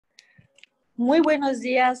Muy buenos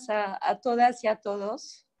días a todas y a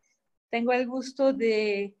todos. Tengo el gusto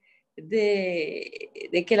de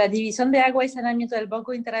que la División de Agua y Saneamiento del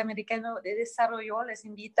Banco Interamericano de Desarrollo les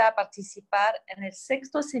invita a participar en el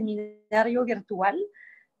 6º seminario virtual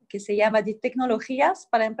que se llama de Tecnologias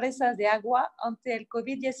para empresas de agua ante el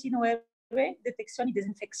COVID-19, Detección y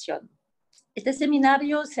desinfección. Este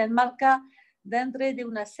seminario se enmarca dentro de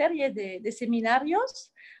una serie de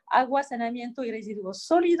seminarios, agua, saneamiento y residuos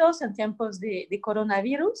sólidos en tiempos de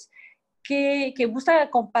coronavirus, que busca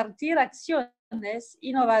compartir acciones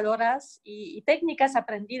innovadoras y técnicas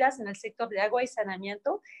aprendidas en el sector de agua y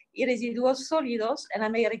saneamiento y residuos sólidos en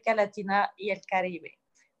América Latina y el Caribe,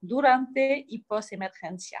 durante y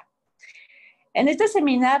post-emergencia. En este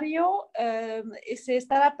seminario se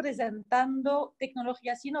estará presentando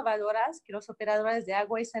tecnologías innovadoras que los operadores de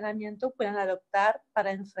agua y saneamiento pueden adoptar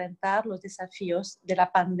para enfrentar los desafíos de la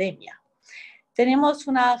pandemia. Tenemos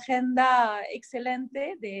una agenda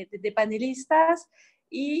excelente de panelistas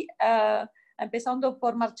y empezando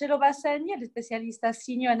por Marcello Bassani, el especialista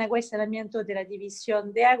senior en agua y saneamiento de la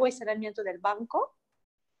División de Agua y Saneamiento del Banco.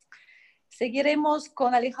 Seguiremos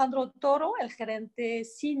con Alejandro Toro, el gerente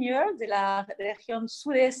senior de la región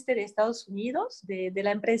sudeste de Estados Unidos, de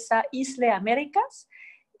la empresa Isle Américas.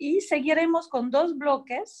 Y seguiremos con 2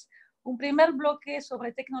 bloques. Un primer bloque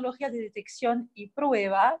sobre tecnologías de detección y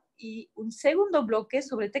prueba y un segundo bloque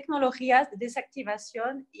sobre tecnologías de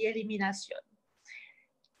desactivación y eliminación.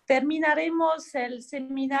 Terminaremos el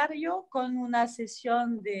seminario con una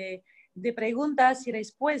sesión de preguntas y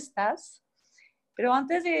respuestas. Pero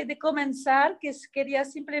antes de comenzar, quería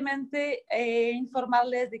simplemente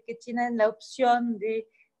informarles de que tienen la opción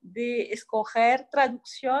de escoger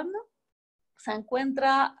traducción. Se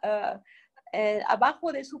encuentra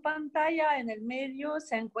abajo de su pantalla, en el medio,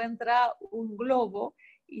 se encuentra un globo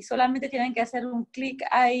y solamente tienen que hacer un clic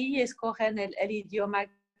ahí y escogen el idioma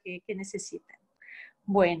que necesiten.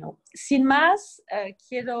 Bueno, sin más,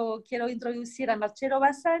 quiero introducir a Marcello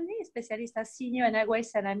Bassani, especialista senior en agua y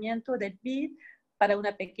saneamiento del BID, para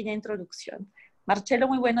una pequeña introducción. Marcello,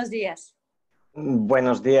 muy buenos días.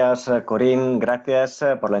 Buenos días, Corín. Gracias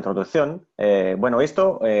por la introducción. Bueno,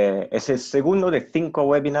 esto es el segundo de 5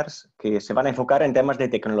 webinars que se van a enfocar en temas de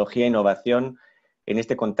tecnología e innovación en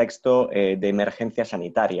este contexto de emergencia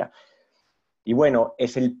sanitaria. Y bueno,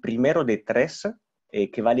 es el primero de 3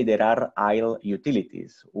 que va a liderar IL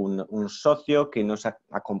Utilities, un socio que nos ha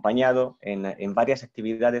acompañado en varias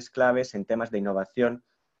actividades claves en temas de innovación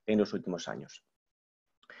en los últimos años.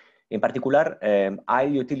 En particular,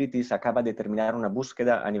 IL Utilities acaba de terminar una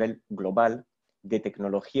búsqueda a nivel global de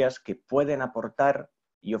tecnologías que pueden aportar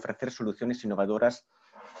y ofrecer soluciones innovadoras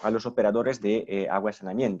a los operadores de agua y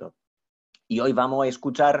saneamiento. Y hoy vamos a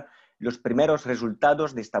escuchar los primeros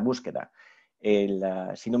resultados de esta búsqueda.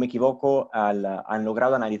 Si no me equivoco, han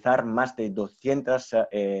logrado analizar más de 200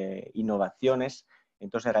 innovaciones,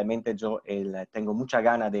 entonces realmente yo tengo mucha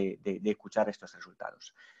gana de escuchar estos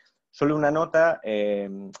resultados. Solo una nota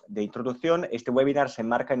de introducción. Este webinar se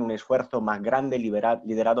enmarca en un esfuerzo más grande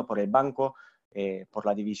liderado por el Banco, por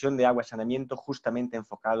la División de Agua y Saneamiento, justamente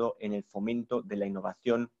enfocado en el fomento de la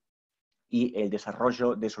innovación y el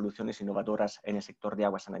desarrollo de soluciones innovadoras en el sector de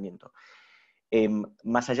agua y saneamiento.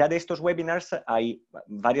 Más allá de estos webinars, hay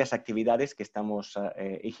varias actividades que estamos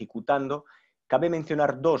ejecutando. Cabe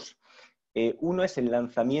mencionar 2. Uno es el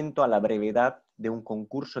lanzamiento a la brevedad de un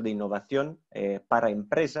concurso de innovación para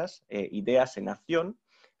empresas, ideas en acción.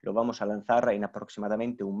 Lo vamos a lanzar en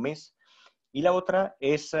aproximadamente un mes. Y la otra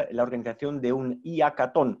es la organización de un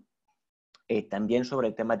hackathon, también sobre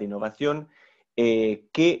el tema de innovación,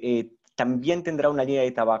 que también tendrá una línea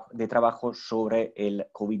de trabajo sobre el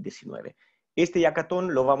COVID-19. Este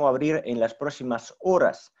hackathon lo vamos a abrir en las próximas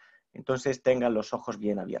horas, entonces tengan los ojos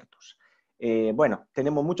bien abiertos. Bueno,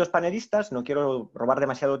 tenemos muchos panelistas, no quiero robar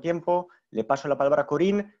demasiado tiempo, le paso la palabra a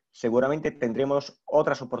Corín, seguramente tendremos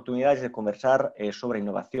otras oportunidades de conversar sobre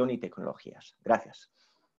innovación y tecnologías. Gracias.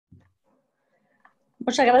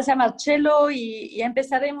 Muchas gracias, Marcello, y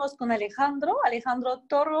empezaremos con Alejandro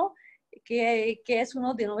Toro, que es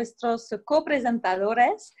uno de nuestros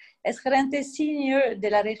copresentadores, es gerente senior de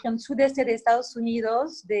la región sudeste de Estados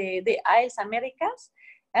Unidos de IL Américas.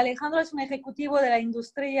 Alejandro es un ejecutivo de la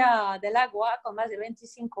industria del agua con más de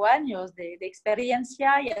 25 años de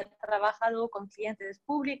experiencia y ha trabajado con clientes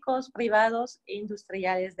públicos, privados e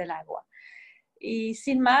industriales del agua. Y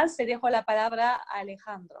sin más, te dejo la palabra a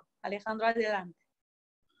Alejandro. Alejandro, adelante.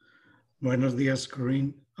 Buenos días,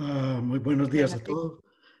 Corinne. Muy buenos días a todos.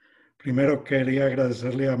 Primero quería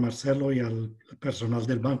agradecerle a Marcello y al personal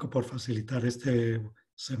del banco por facilitar este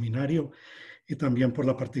seminario y también por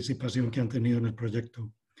la participación que han tenido en el proyecto.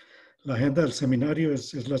 La agenda del seminario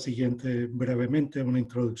es la siguiente brevemente: una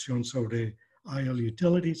introducción sobre IL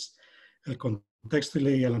Utilities, el contexto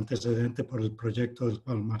y el antecedente por el proyecto del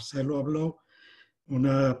cual Marcelo habló,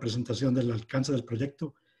 una presentación del alcance del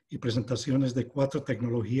proyecto y presentaciones de 4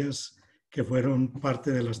 tecnologías que fueron parte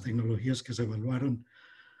de las tecnologías que se evaluaron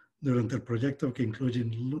durante el proyecto, que incluyen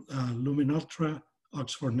Lumen Ultra,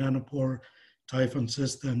 Oxford Nanopore, Typhon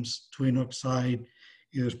Systems, Twin Oxide,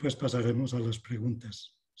 y después pasaremos a las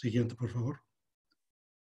preguntas. Siguiente, por favor.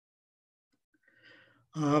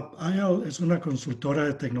 IL es una consultora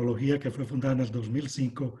de tecnología que fue fundada en el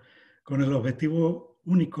 2005 con el objetivo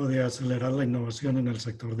único de acelerar la innovación en el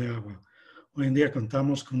sector de agua. Hoy en día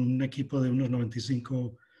contamos con un equipo de unos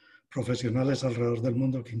 95 profesionales alrededor del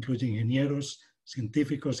mundo que incluye ingenieros,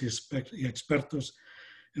 científicos y expertos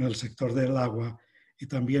en el sector del agua. Y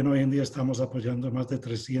también hoy en día estamos apoyando a más de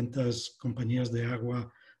 300 compañías de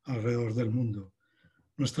agua alrededor del mundo.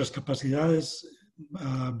 Nuestras capacidades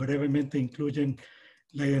brevemente incluyen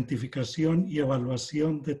la identificación y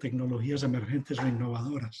evaluación de tecnologías emergentes o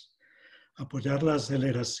innovadoras, apoyar la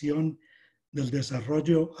aceleración del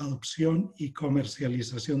desarrollo, adopción y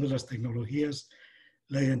comercialización de las tecnologías,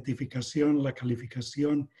 la identificación, la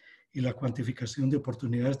calificación y la cuantificación de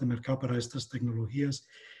oportunidades de mercado para estas tecnologías,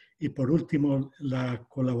 y por último, la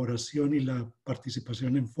colaboración y la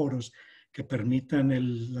participación en foros que permitan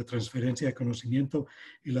la transferencia de conocimiento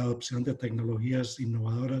y la adopción de tecnologías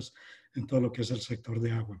innovadoras en todo lo que es el sector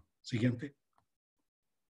de agua. Siguiente.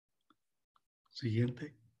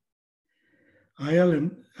 Siguiente.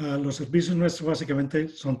 Los servicios nuestros básicamente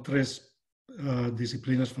son 3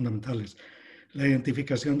 disciplinas fundamentales: la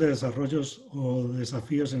identificación de desarrollos o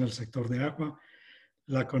desafíos en el sector de agua,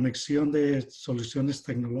 la conexión de soluciones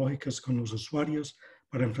tecnológicas con los usuarios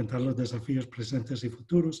para enfrentar los desafíos presentes y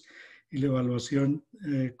futuros, y la evaluación,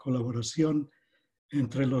 colaboración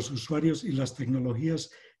entre los usuarios y las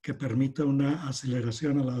tecnologías que permita una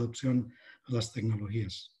aceleración a la adopción a las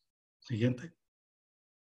tecnologías. Siguiente.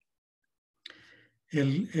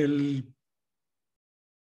 El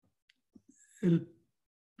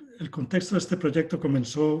contexto de este proyecto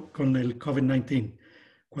comenzó con el COVID-19.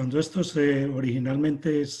 Cuando esto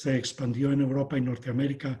originalmente se expandió en Europa y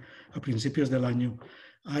Norteamérica a principios del año,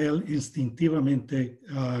 IL instintivamente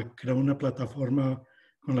creó una plataforma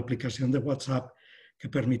con la aplicación de WhatsApp que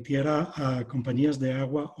permitiera a compañías de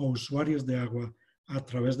agua o usuarios de agua a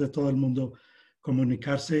través de todo el mundo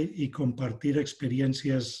comunicarse y compartir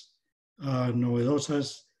experiencias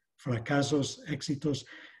novedosas, fracasos, éxitos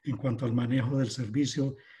en cuanto al manejo del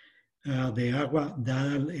servicio de agua,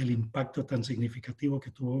 dada el impacto tan significativo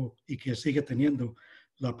que tuvo y que sigue teniendo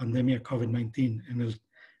la pandemia COVID-19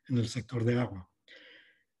 en el sector de agua.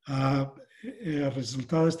 A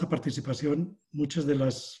resultado de esta participación, muchos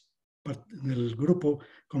del grupo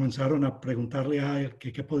comenzaron a preguntarle a él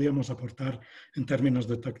qué podíamos aportar en términos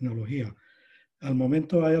de tecnología. Al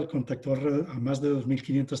momento, él contactó a más de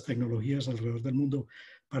 2.500 tecnologías alrededor del mundo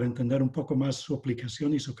para entender un poco más su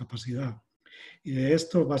aplicación y su capacidad. Y de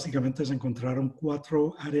esto básicamente se encontraron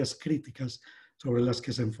 4 áreas críticas sobre las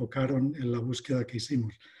que se enfocaron en la búsqueda que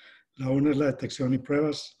hicimos. La una es la detección y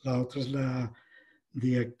pruebas, la otra es la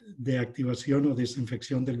de activación o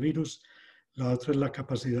desinfección del virus, la otra es la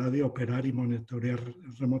capacidad de operar y monitorear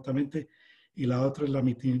remotamente, y la otra es la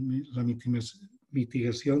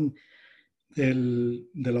mitigación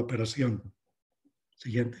de la operación.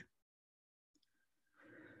 Siguiente.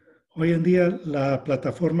 Hoy en día la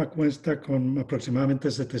plataforma cuenta con aproximadamente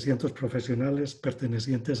 700 profesionales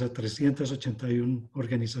pertenecientes a 381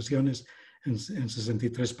 organizaciones en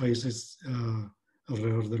 63 países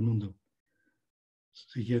alrededor del mundo.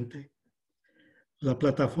 Siguiente. La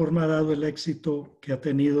plataforma ha dado el éxito que ha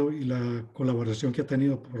tenido y la colaboración que ha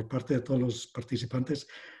tenido por parte de todos los participantes.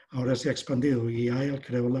 Ahora se ha expandido y IL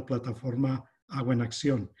creó la plataforma Agua en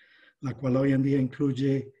Acción, la cual hoy en día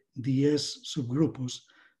incluye 10 subgrupos,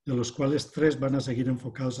 de los cuales 3 van a seguir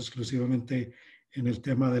enfocados exclusivamente en el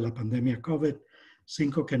tema de la pandemia COVID,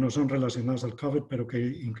 5 que no son relacionados al COVID, pero que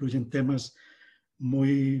incluyen temas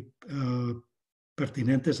muy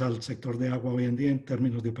pertinentes al sector de agua hoy en día en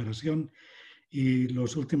términos de operación, y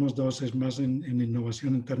los últimos 2 es más en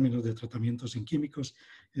innovación en términos de tratamientos sin químicos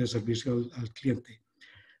y de servicio al cliente.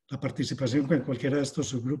 La participación en cualquiera de estos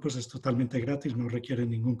subgrupos es totalmente gratis, no requiere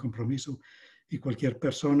ningún compromiso, y cualquier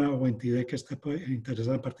persona o entidad que esté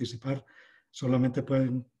interesada en participar solamente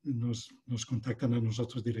nos contactan a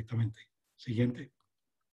nosotros directamente. Siguiente.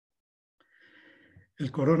 El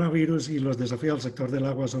coronavirus y los desafíos del sector del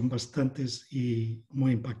agua son bastantes y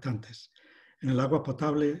muy impactantes. En el agua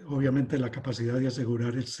potable, obviamente, la capacidad de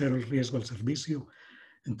asegurar el cero riesgo al servicio,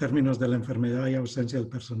 En términos de la enfermedad y ausencia del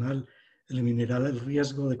personal, eliminará el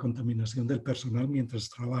riesgo de contaminación del personal mientras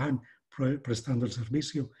trabajan prestando el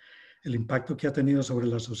servicio, el impacto que ha tenido sobre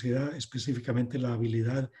la sociedad, específicamente la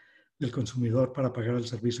habilidad del consumidor para pagar el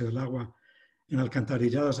servicio del agua. En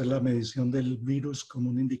alcantarillados es la medición del virus como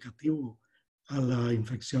un indicativo a la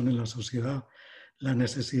infección en la sociedad, la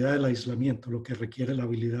necesidad del aislamiento, lo que requiere la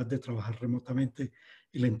habilidad de trabajar remotamente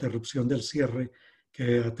y la interrupción del cierre,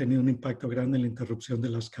 que ha tenido un impacto grande en la interrupción de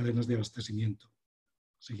las cadenas de abastecimiento.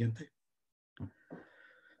 Siguiente.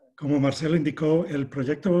 Como Marcelo indicó, el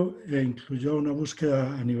proyecto incluyó una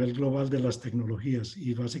búsqueda a nivel global de las tecnologías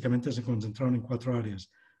y básicamente se concentraron en 4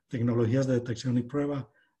 áreas: tecnologías de detección y prueba,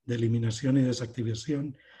 de eliminación y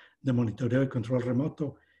desactivación, de monitoreo y control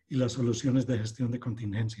remoto y las soluciones de gestión de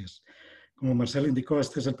contingencias. Como Marcelo indicó,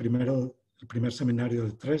 este es el primer seminario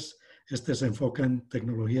de 3. Este se enfoca en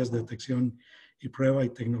tecnologías de detección y prueba y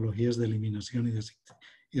tecnologías de eliminación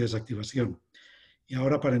y desactivación. Y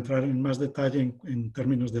ahora, para entrar en más detalle en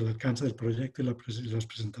términos del alcance del proyecto y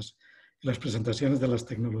las presentaciones de las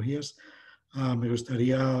tecnologías, me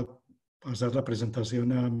gustaría pasar la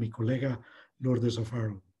presentación a mi colega Lourdes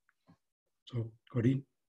O'Farrell. Corín.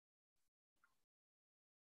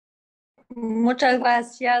 Muchas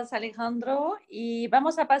gracias, Alejandro. Y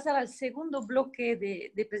vamos a pasar al segundo bloque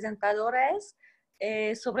de presentadores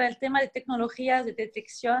sobre el tema de tecnologías de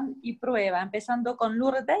detección y prueba, empezando con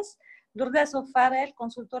Lourdes. Lourdes O'Farrell,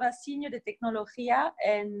 consultora senior de tecnología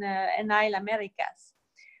en AIL Américas.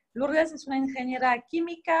 Lourdes es una ingeniera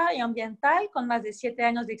química y ambiental con más de 7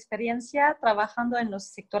 años de experiencia trabajando en los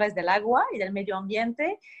sectores del agua y del medio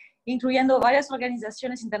ambiente, incluyendo varias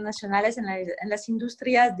organizaciones internacionales en las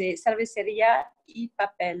industrias de cervecería y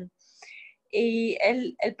papel. Y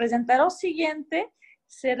el presentador siguiente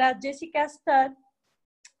será Jessica Studd,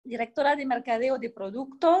 directora de mercadeo de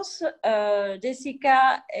productos.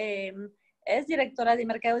 Jessica es directora de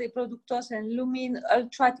mercado de productos en Lumin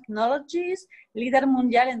Ultra Technologies, líder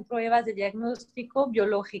mundial en pruebas de diagnóstico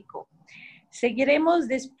biológico. Seguiremos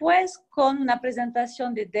después con una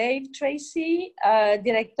presentación de Dave Tracy,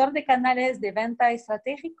 director de canales de venta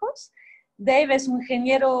estratégicos. Dave es un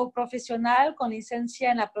ingeniero profesional con licencia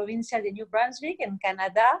en la provincia de New Brunswick, en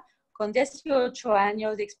Canadá, con 18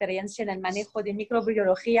 años de experiencia en el manejo de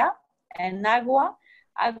microbiología, en agua,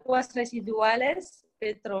 aguas residuales,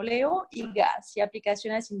 petróleo y gas y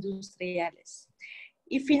aplicaciones industriales.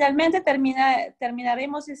 Y finalmente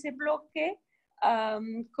terminaremos ese bloque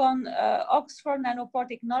con Oxford Nanopore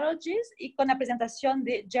Technologies y con la presentación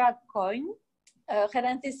de Gerard Coyne,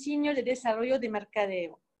 gerente senior de desarrollo de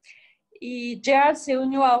mercadeo. Y Gerard se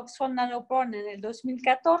unió a Oxford Nanopore en el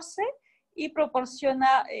 2014 y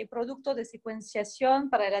proporciona productos de secuenciación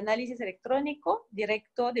para el análisis electrónico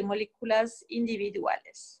directo de moléculas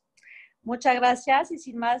individuales. Muchas gracias y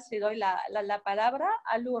sin más le doy la palabra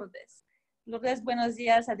a Lourdes. Lourdes, buenos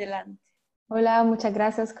días, adelante. Hola, muchas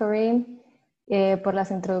gracias, Corinne, por las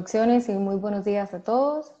introducciones y muy buenos días a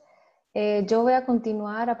todos. Yo voy a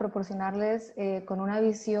continuar a proporcionarles con una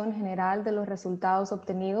visión general de los resultados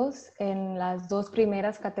obtenidos en las 2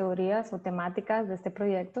 primeras categorías o temáticas de este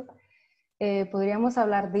proyecto. Podríamos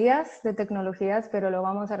hablar días de tecnologías, pero lo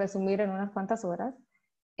vamos a resumir en unas cuantas horas.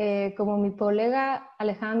 Como mi colega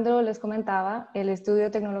Alejandro les comentaba, el estudio de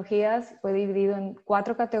tecnologías fue dividido en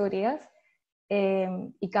 4 categorías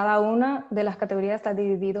y cada una de las categorías está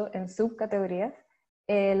dividido en subcategorías.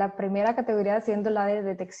 La primera categoría siendo la de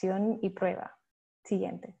detección y prueba.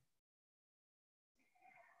 Siguiente.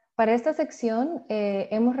 Para esta sección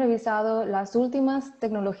hemos revisado las últimas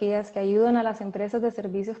tecnologías que ayudan a las empresas de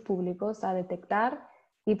servicios públicos a detectar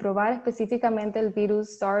y probar específicamente el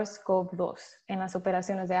virus SARS-CoV-2 en las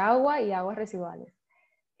operaciones de agua y aguas residuales.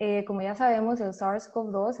 Como ya sabemos, el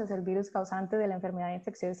SARS-CoV-2 es el virus causante de la enfermedad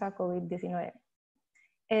infecciosa COVID-19.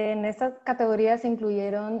 En esta categoría se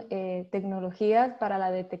incluyeron tecnologías para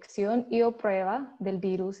la detección y o prueba del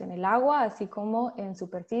virus en el agua, así como en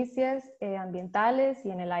superficies ambientales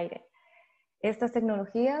y en el aire. Estas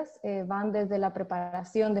tecnologías van desde la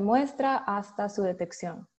preparación de muestra hasta su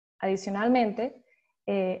detección. Adicionalmente,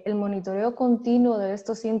 el monitoreo continuo de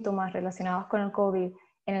estos síntomas relacionados con el COVID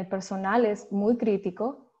en el personal es muy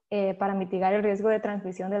crítico para mitigar el riesgo de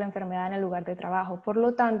transmisión de la enfermedad en el lugar de trabajo. Por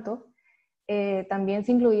lo tanto, también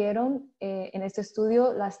se incluyeron en este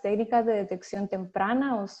estudio las técnicas de detección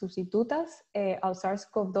temprana o sustitutas al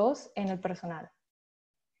SARS-CoV-2 en el personal.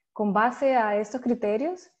 Con base a estos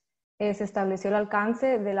criterios, se estableció el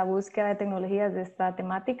alcance de la búsqueda de tecnologías de esta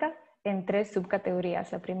temática en 3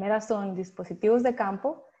 subcategorías. La primera son dispositivos de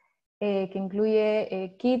campo, que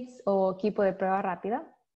incluye kits o equipo de prueba rápida.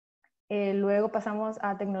 Luego pasamos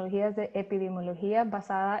a tecnologías de epidemiología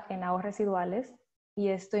basada en aguas residuales, y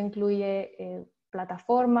esto incluye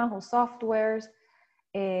plataformas o softwares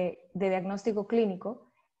de diagnóstico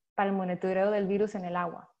clínico para el monitoreo del virus en el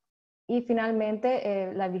agua. Y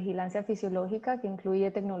finalmente, la vigilancia fisiológica, que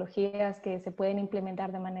incluye tecnologías que se pueden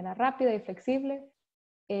implementar de manera rápida y flexible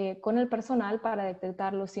con el personal para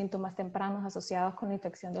detectar los síntomas tempranos asociados con la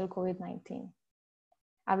infección del COVID-19.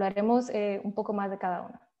 Hablaremos un poco más de cada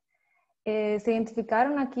una. Se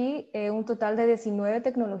identificaron aquí un total de 19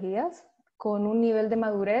 tecnologías con un nivel de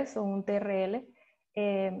madurez o un TRL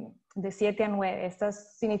de 7 a 9. Esto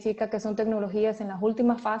significa que son tecnologías en las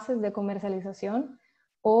últimas fases de comercialización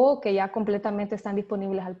o que ya completamente están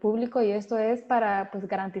disponibles al público, y esto es para pues,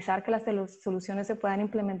 garantizar que las soluciones se puedan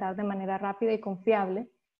implementar de manera rápida y confiable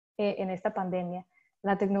en esta pandemia.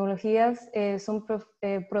 Las tecnologías son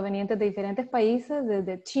provenientes de diferentes países,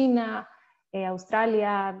 desde China,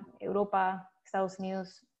 Australia, Europa, Estados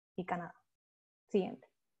Unidos y Canadá. Siguiente.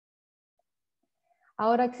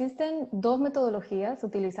 Ahora existen dos metodologías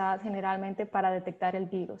utilizadas generalmente para detectar el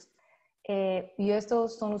virus, y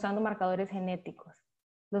estos son usando marcadores genéticos.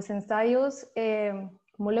 Los ensayos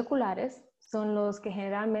moleculares son los que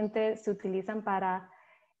generalmente se utilizan para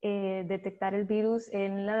detectar el virus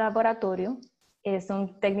en el laboratorio.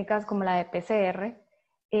 Son técnicas como la de PCR,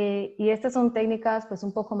 y estas son técnicas pues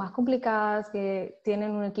un poco más complicadas, que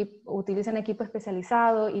tienen utilizan equipo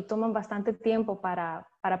especializado y toman bastante tiempo para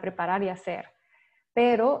preparar y hacer,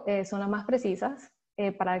 pero son las más precisas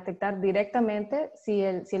para detectar directamente si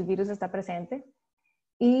el virus está presente.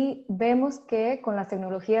 Y vemos que con las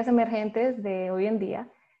tecnologías emergentes de hoy en día,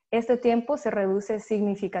 este tiempo se reduce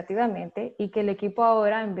significativamente, y que el equipo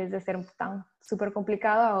ahora, en vez de ser tan súper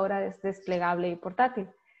complicado, ahora es desplegable y portátil.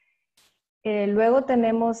 Luego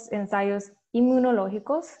tenemos ensayos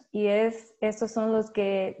inmunológicos, y estos son los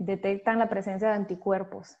que detectan la presencia de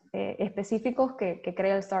anticuerpos específicos que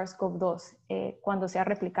crea el SARS-CoV-2 cuando se ha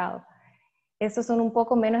replicado. Estos son un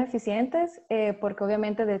poco menos eficientes porque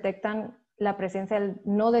obviamente no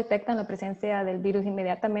detectan la presencia del virus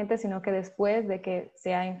inmediatamente, sino que después de que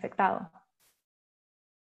se ha infectado.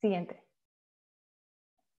 Siguiente.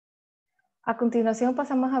 A continuación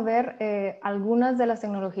pasamos a ver algunas de las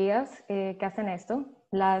tecnologías que hacen esto.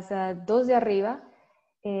 Las dos de arriba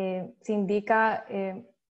se indica,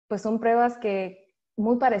 pues son pruebas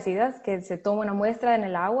muy parecidas, que se toma una muestra en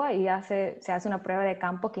el agua y se hace una prueba de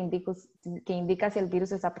campo que indica si el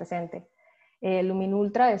virus está presente.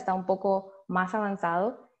 Luminultra está un poco más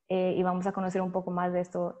avanzado y vamos a conocer un poco más de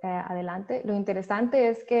esto adelante. Lo interesante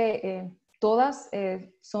es que todas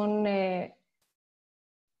son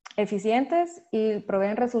eficientes y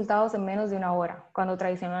proveen resultados en menos de una hora, cuando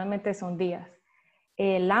tradicionalmente son días.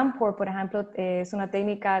 LAMPOR, por ejemplo, es una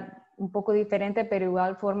técnica un poco diferente, pero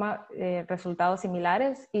igual forma resultados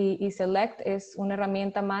similares, y SELECT es una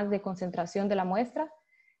herramienta más de concentración de la muestra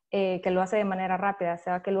que lo hace de manera rápida, o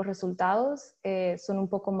sea que los resultados son un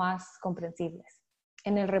poco más comprensibles.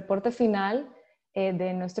 En el reporte final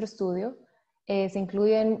de nuestro estudio se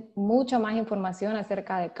incluyen mucha más información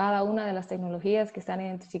acerca de cada una de las tecnologías que se han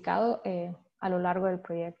identificado a lo largo del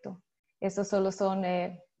proyecto. Estos solo son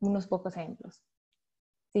unos pocos ejemplos.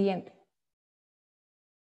 Siguiente.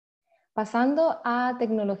 Pasando a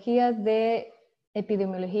tecnologías de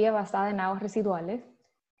epidemiología basada en aguas residuales,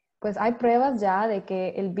 pues hay pruebas ya de que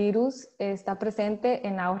el virus está presente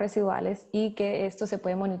en aguas residuales y que esto se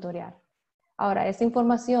puede monitorear. Ahora, esta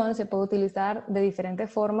información se puede utilizar de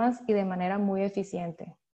diferentes formas y de manera muy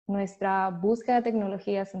eficiente. Nuestra búsqueda de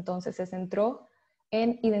tecnologías entonces se centró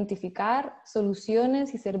en identificar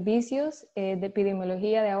soluciones y servicios de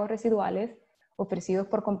epidemiología de aguas residuales ofrecidos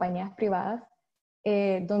por compañías privadas,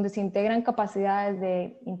 donde se integran capacidades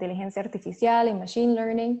de inteligencia artificial y machine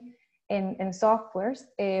learning en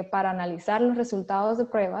softwares para analizar los resultados de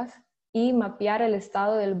pruebas y mapear el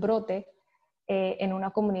estado del brote en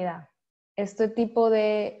una comunidad. Este tipo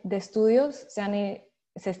de estudios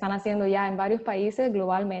se están haciendo ya en varios países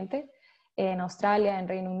globalmente, en Australia, en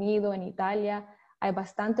Reino Unido, en Italia. Hay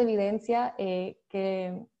bastante evidencia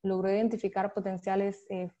que logró identificar potenciales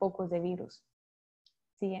focos de virus.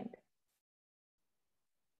 Siguiente.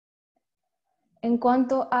 En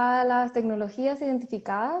cuanto a las tecnologías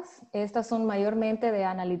identificadas, estas son mayormente de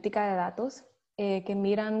analítica de datos que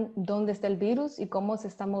miran dónde está el virus y cómo se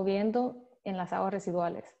está moviendo en las aguas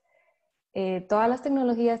residuales. Todas las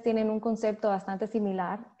tecnologías tienen un concepto bastante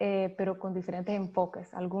similar, pero con diferentes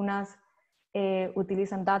enfoques. Algunas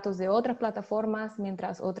utilizan datos de otras plataformas,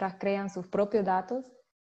 mientras otras crean sus propios datos.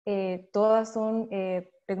 Todas son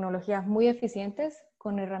tecnologías muy eficientes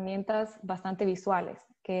con herramientas bastante visuales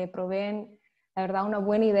que proveen la verdad, una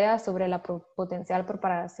buena idea sobre la potencial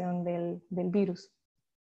propagación del virus.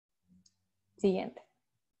 Siguiente.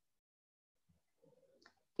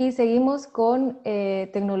 Y seguimos con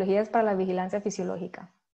tecnologías para la vigilancia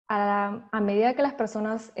fisiológica. A medida que las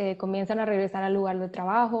personas comienzan a regresar al lugar de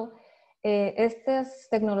trabajo, estas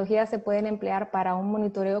tecnologías se pueden emplear para un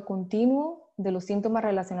monitoreo continuo de los síntomas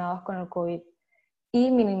relacionados con el COVID y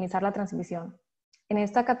minimizar la transmisión. En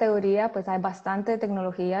esta categoría pues hay bastantes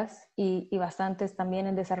tecnologías y bastantes también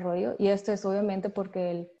en desarrollo, y esto es obviamente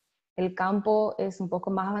porque el campo es un poco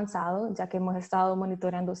más avanzado, ya que hemos estado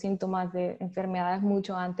monitoreando síntomas de enfermedades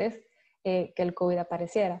mucho antes que el COVID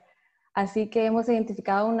apareciera. Así que hemos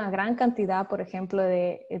identificado una gran cantidad, por ejemplo,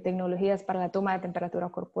 de tecnologías para la toma de temperatura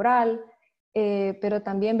corporal, pero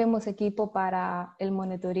también vemos equipo para el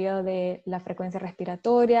monitoreo de la frecuencia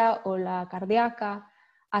respiratoria o la cardíaca,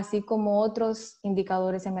 así como otros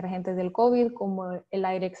indicadores emergentes del COVID, como el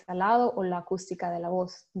aire exhalado o la acústica de la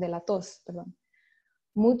voz, de la tos, perdón.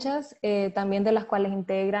 Muchas también de las cuales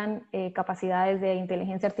integran capacidades de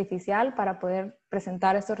inteligencia artificial para poder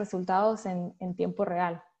presentar estos resultados en tiempo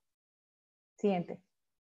real. Siguiente.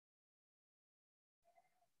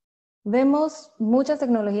 Vemos muchas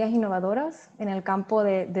tecnologías innovadoras en el campo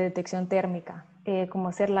de detección térmica,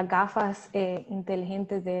 como ser las gafas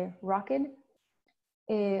inteligentes de Rocket.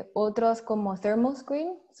 Otros como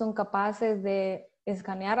ThermoScreen son capaces de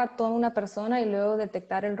escanear a toda una persona y luego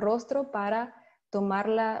detectar el rostro para tomar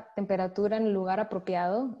la temperatura en el lugar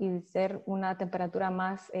apropiado y ser una temperatura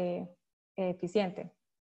más eficiente.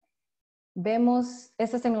 Vemos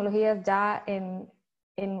estas tecnologías ya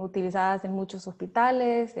utilizadas en muchos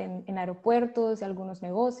hospitales, en aeropuertos y algunos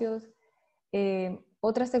negocios.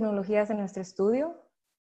 Otras tecnologías en nuestro estudio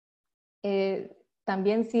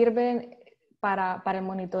también sirven para el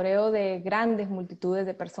monitoreo de grandes multitudes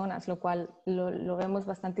de personas, lo cual lo vemos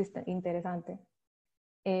bastante interesante.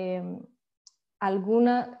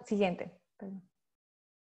 Algunas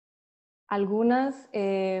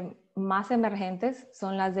más emergentes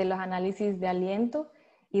son las de los análisis de aliento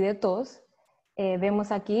y de tos.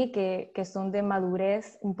 Vemos aquí que son de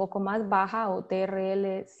madurez un poco más baja o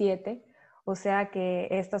TRL7, o sea que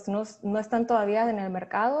estas no están todavía en el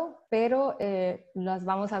mercado, pero las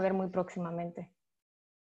vamos a ver muy próximamente.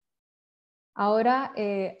 Ahora,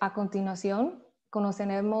 a continuación,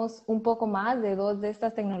 conoceremos un poco más de dos de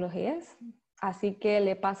estas tecnologías, así que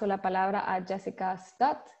le paso la palabra a Jessica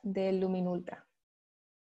Stutt de Luminultra.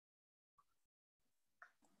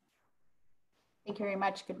 Thank you very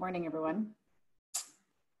much. Good morning, everyone.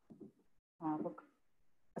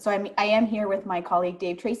 So I am here with my colleague,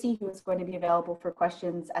 Dave Tracy, who is going to be available for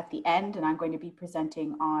questions at the end, and I'm going to be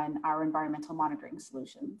presenting on our environmental monitoring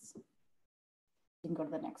solutions. You can go to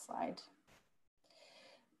the next slide.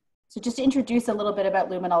 So just to introduce a little bit about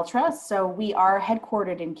Luminultra. So we are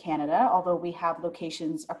headquartered in Canada, although we have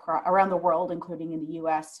locations around the world, including in the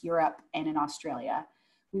US, Europe, and in Australia.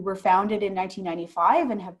 We were founded in 1995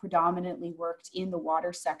 and have predominantly worked in the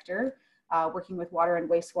water sector, working with water and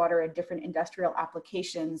wastewater and different industrial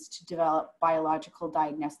applications to develop biological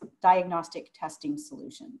diagnostic testing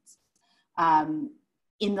solutions.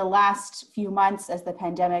 In the last few months, as the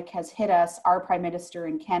pandemic has hit us, our Prime Minister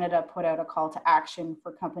in Canada put out a call to action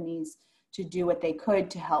for companies to do what they could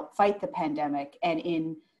to help fight the pandemic. And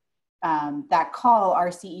in that call, our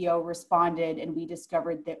CEO responded, and we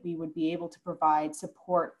discovered that we would be able to provide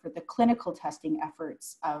support for the clinical testing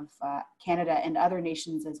efforts of Canada and other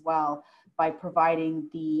nations as well by providing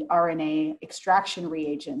the RNA extraction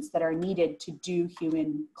reagents that are needed to do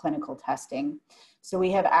human clinical testing. So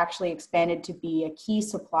we have actually expanded to be a key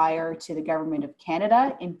supplier to the Government of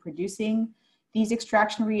Canada in producing these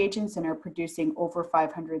extraction reagents and are producing over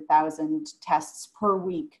 500,000 tests per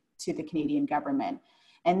week to the Canadian government.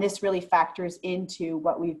 And this really factors into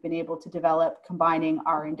what we've been able to develop, combining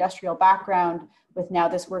our industrial background with now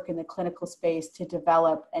this work in the clinical space to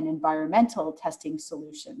develop an environmental testing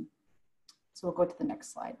solution. So we'll go to the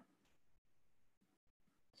next slide.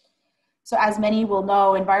 So as many will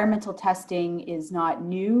know, environmental testing is not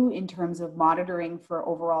new in terms of monitoring for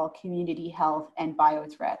overall community health and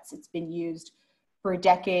biothreats. It's been used for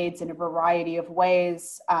decades in a variety of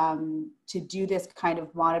ways to do this kind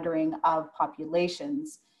of monitoring of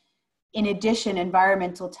populations. In addition,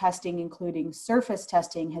 environmental testing, including surface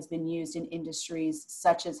testing, has been used in industries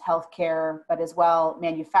such as healthcare, but as well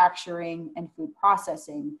manufacturing and food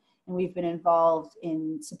processing. And we've been involved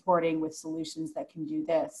in supporting with solutions that can do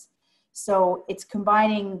this. So it's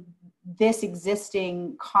combining this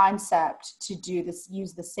existing concept to do this,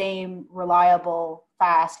 use the same reliable,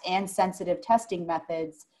 fast, and sensitive testing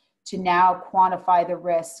methods to now quantify the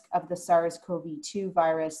risk of the SARS-CoV-2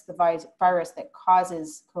 virus, the virus that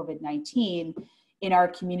causes COVID-19 in our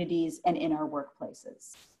communities and in our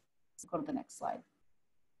workplaces. Let's go to the next slide.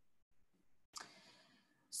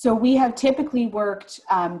 So we have typically worked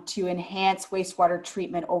to enhance wastewater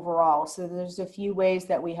treatment overall. So there's a few ways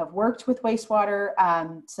that we have worked with wastewater.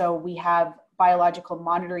 So we have biological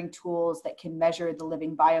monitoring tools that can measure the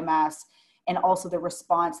living biomass and also the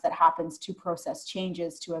response that happens to process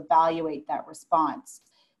changes to evaluate that response.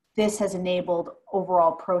 This has enabled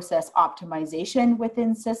overall process optimization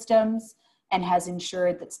within systems and has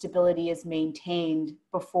ensured that stability is maintained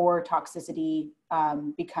before toxicity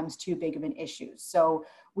becomes too big of an issue. So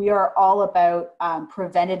we are all about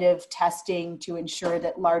preventative testing to ensure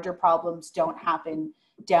that larger problems don't happen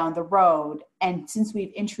down the road. And since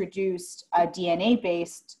we've introduced a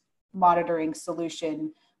DNA-based monitoring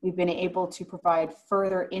solution, we've been able to provide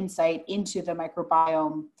further insight into the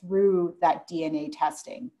microbiome through that DNA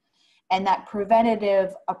testing. And that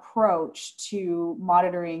preventative approach to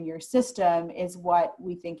monitoring your system is what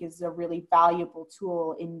we think is a really valuable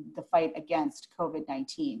tool in the fight against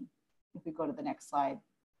COVID-19. If we go to the next slide.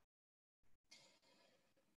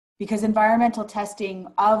 Because environmental testing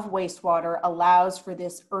of wastewater allows for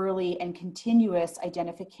this early and continuous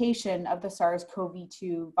identification of the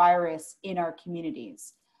SARS-CoV-2 virus in our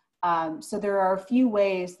communities. So there are a few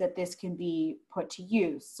ways that this can be put to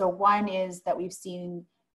use. So one is that we've seen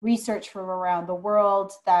research from around the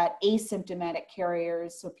world that asymptomatic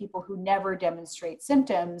carriers, so people who never demonstrate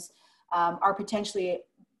symptoms, are potentially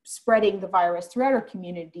spreading the virus throughout our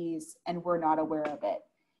communities and we're not aware of it.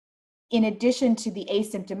 In addition to the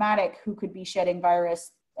asymptomatic who could be shedding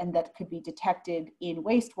virus and that could be detected in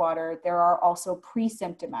wastewater, there are also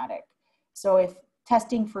pre-symptomatic. So if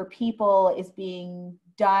testing for people is being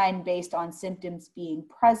done based on symptoms being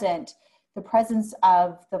present, the presence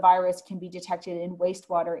of the virus can be detected in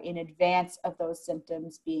wastewater in advance of those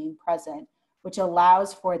symptoms being present, which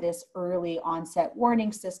allows for this early onset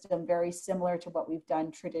warning system, very similar to what we've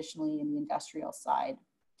done traditionally in the industrial side.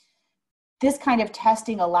 This kind of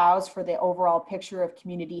testing allows for the overall picture of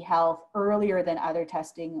community health earlier than other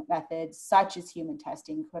testing methods, such as human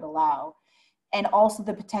testing, could allow. And also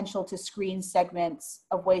the potential to screen segments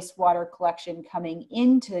of wastewater collection coming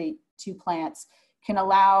into plants can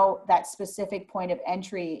allow that specific point of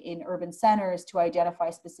entry in urban centers to identify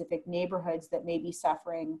specific neighborhoods that may be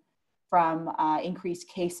suffering from increased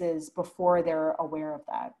cases before they're aware of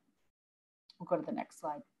that. We'll go to the next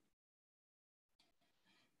slide.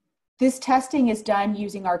 This testing is done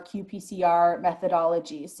using our qPCR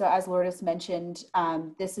methodology. So as Lourdes mentioned,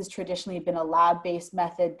 this has traditionally been a lab-based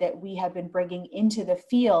method that we have been bringing into the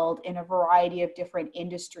field in a variety of different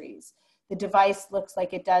industries. The device looks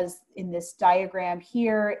like it does in this diagram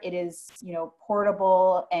here. It is,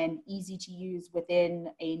 portable and easy to use within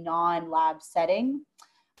a non-lab setting.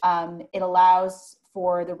 It allows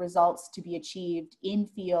for the results to be achieved in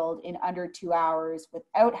field in under 2 hours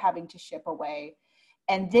without having to ship away.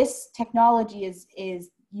 And this technology is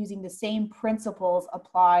using the same principles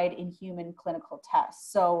applied in human clinical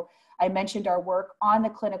tests. So I mentioned our work on the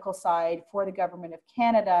clinical side for the Government of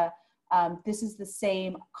Canada. This is the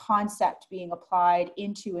same concept being applied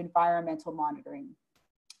into environmental monitoring.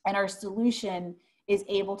 And our solution is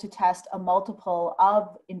able to test a multiple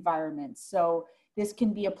of environments. So this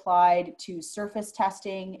can be applied to surface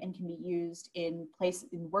testing and can be used in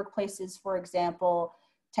workplaces, for example,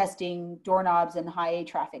 testing doorknobs in high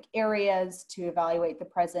traffic areas to evaluate the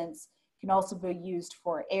presence. It can also be used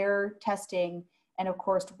for air testing and of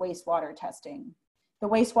course wastewater testing. The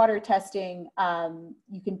wastewater testing,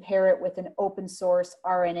 you can pair it with an open source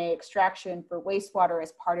RNA extraction for wastewater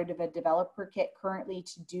as part of a developer kit currently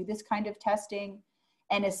to do this kind of testing.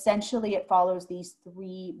 And essentially it follows these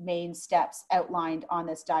 3 main steps outlined on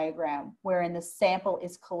this diagram, wherein the sample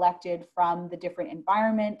is collected from the different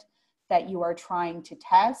environment that you are trying to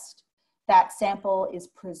test. That sample is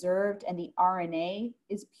preserved and the RNA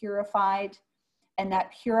is purified. And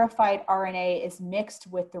that purified RNA is mixed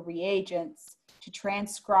with the reagents to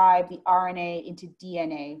transcribe the RNA into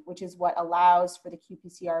DNA, which is what allows for the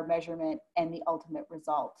qPCR measurement and the ultimate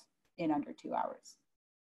result in under 2 hours.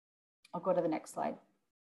 I'll go to the next slide.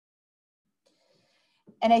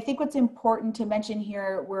 And I think what's important to mention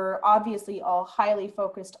here, we're obviously all highly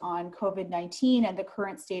focused on COVID-19 and the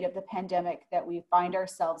current state of the pandemic that we find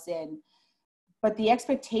ourselves in. But the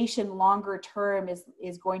expectation longer term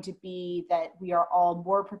is going to be that we are all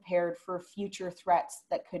more prepared for future threats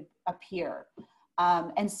that could appear.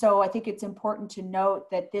 And so I think it's important to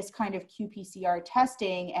note that this kind of qPCR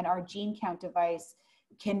testing and our gene count device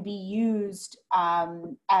can be used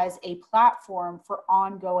as a platform for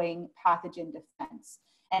ongoing pathogen defense.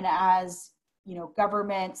 And as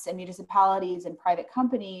governments and municipalities and private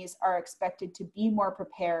companies are expected to be more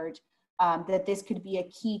prepared, that this could be a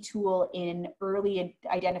key tool in early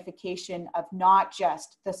identification of not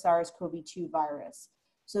just the SARS-CoV-2 virus.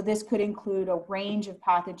 So this could include a range of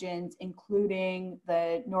pathogens, including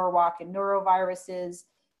the Norwalk and noroviruses,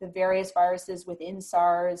 the various viruses within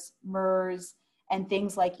SARS, MERS, and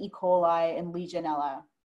things like E. coli and Legionella.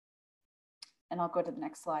 And I'll go to the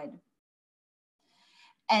next slide.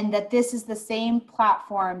 And that this is the same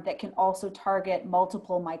platform that can also target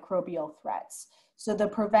multiple microbial threats. So the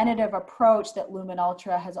preventative approach that Lumen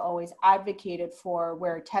Ultra has always advocated for,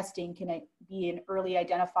 where testing can be an early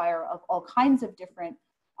identifier of all kinds of different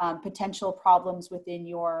potential problems within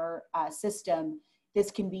your system, this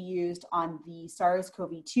can be used on the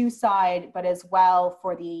SARS-CoV-2 side, but as well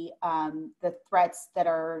for the threats that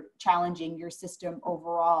are challenging your system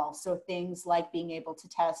overall. So things like being able to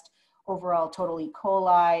test overall total E.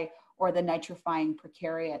 coli or the nitrifying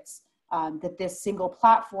prokaryotes, that this single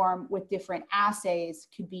platform with different assays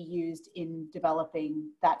could be used in developing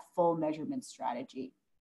that full measurement strategy.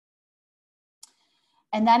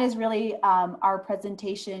 And that is really our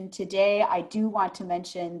presentation today. I do want to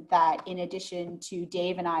mention that in addition to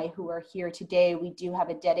Dave and I who are here today, we do have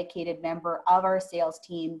a dedicated member of our sales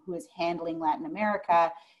team who is handling Latin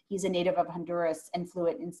America. He's a native of Honduras and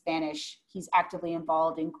fluent in Spanish. He's actively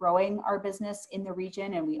involved in growing our business in the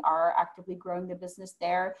region, and we are actively growing the business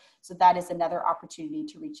there. So that is another opportunity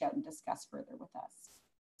to reach out and discuss further with us.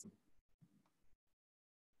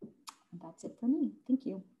 And that's it for me. Thank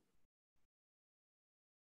you.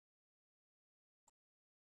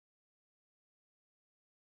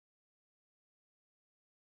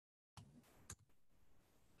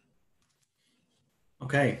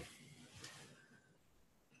 Okay.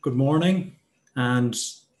 Good morning, and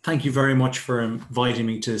thank you very much for inviting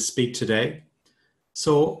me to speak today.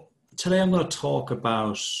 So today I'm going to talk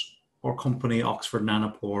about our company, Oxford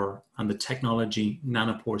Nanopore, and the technology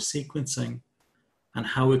nanopore sequencing and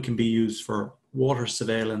how it can be used for water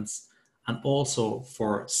surveillance and also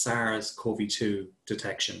for SARS-CoV-2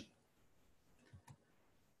 detection.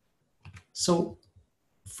 So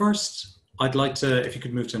first, I'd like to, if you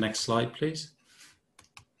could move to the next slide, please.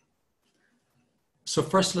 So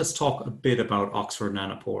first, let's talk a bit about Oxford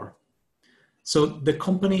Nanopore. So the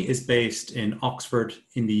company is based in Oxford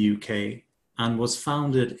in the UK and was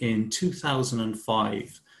founded in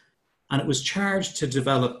 2005. And it was charged to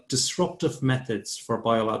develop disruptive methods for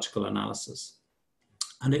biological analysis.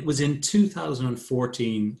 And it was in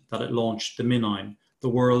 2014 that it launched the MinION, the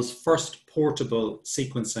world's first portable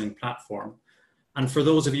sequencing platform. And for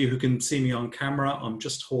those of you who can see me on camera, I'm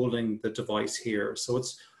just holding the device here. So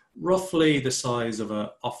it's roughly the size of an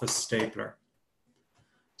office stapler.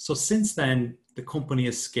 So since then, the company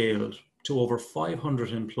has scaled to over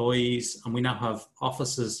 500 employees, and we now have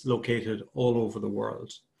offices located all over the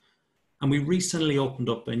world. And we recently opened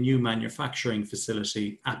up a new manufacturing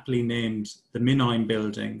facility, aptly named the MinION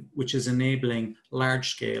building, which is enabling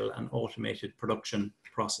large-scale and automated production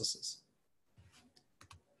processes.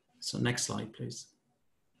 So next slide, please.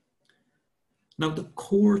 Now, the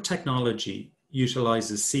core technology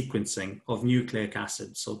utilizes sequencing of nucleic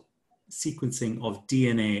acids, so sequencing of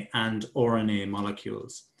DNA and RNA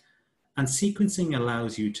molecules. And sequencing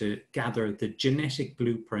allows you to gather the genetic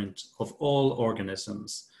blueprint of all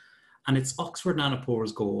organisms. And it's Oxford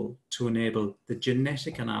Nanopore's goal to enable the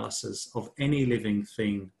genetic analysis of any living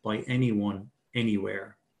thing by anyone,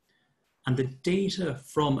 anywhere. And the data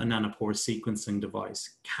from a nanopore sequencing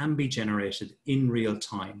device can be generated in real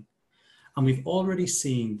time. And we've already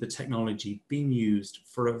seen the technology being used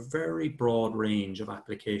for a very broad range of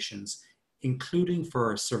applications, including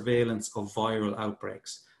for surveillance of viral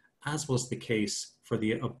outbreaks, as was the case for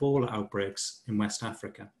the Ebola outbreaks in West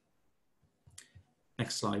Africa.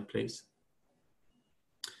 Next slide, please.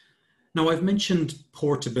 Now, I've mentioned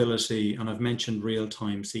portability and I've mentioned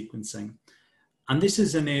real-time sequencing. And this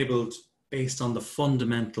is enabled based on the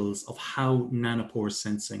fundamentals of how nanopore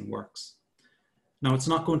sensing works. Now, it's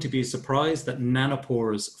not going to be a surprise that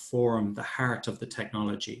nanopores form the heart of the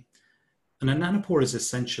technology. And a nanopore is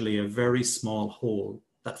essentially a very small hole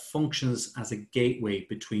that functions as a gateway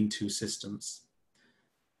between two systems.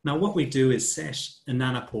 Now, what we do is set a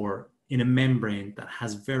nanopore in a membrane that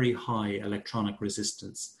has very high electronic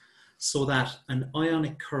resistance so that an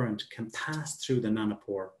ionic current can pass through the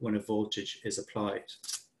nanopore when a voltage is applied.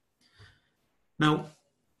 Now,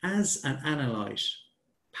 as an analyte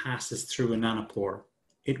passes through a nanopore,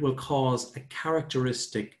 it will cause a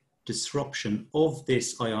characteristic disruption of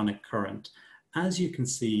this ionic current as you can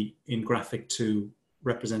see in graphic 2,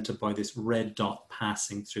 represented by this red dot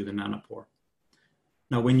passing through the nanopore.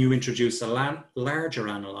 Now, when you introduce a larger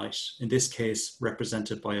analyte, in this case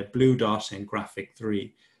represented by a blue dot in graphic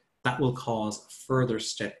 3, that will cause a further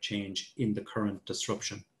step change in the current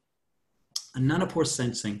disruption. And nanopore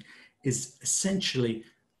sensing is essentially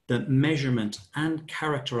the measurement and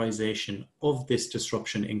characterization of this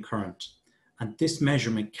disruption in current. And this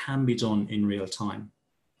measurement can be done in real time.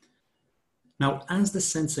 Now, as the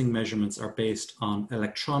sensing measurements are based on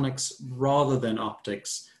electronics rather than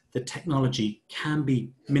optics, the technology can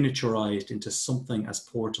be miniaturized into something as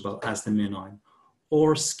portable as the MinEye,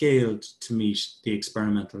 or scaled to meet the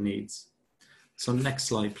experimental needs. So next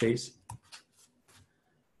slide, please.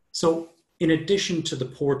 So in addition to the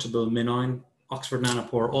portable MinEye, Oxford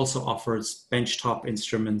Nanopore also offers benchtop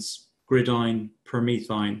instruments, GridEye,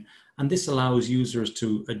 PerMethine, and this allows users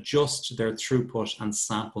to adjust their throughput and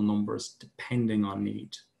sample numbers depending on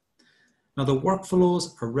need. Now, the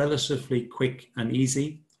workflows are relatively quick and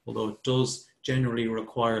easy, although it does generally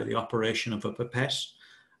require the operation of a pipette.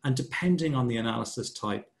 And depending on the analysis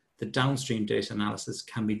type, the downstream data analysis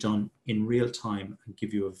can be done in real time and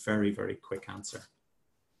give you a very, very quick answer.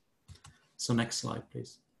 So next slide,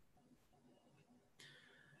 please.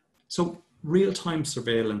 So real-time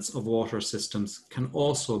surveillance of water systems can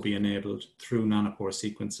also be enabled through nanopore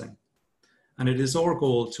sequencing. And it is our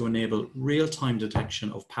goal to enable real-time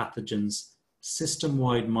detection of pathogens,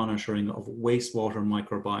 system-wide monitoring of wastewater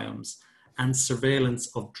microbiomes, and surveillance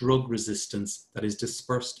of drug resistance that is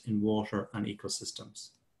dispersed in water and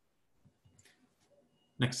ecosystems.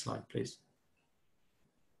 Next slide, please.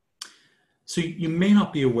 So you may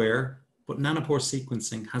not be aware, but nanopore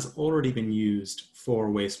sequencing has already been used for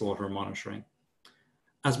wastewater monitoring.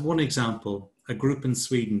 As one example, a group in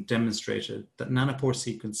Sweden demonstrated that nanopore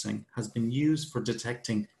sequencing has been used for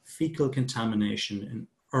detecting fecal contamination in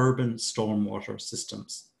urban stormwater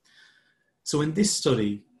systems. So in this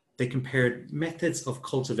study, they compared methods of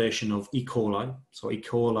cultivation of E. coli, so E.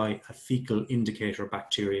 coli, a fecal indicator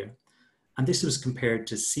bacteria, and this was compared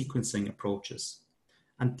to sequencing approaches.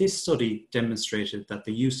 And this study demonstrated that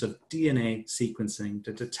the use of DNA sequencing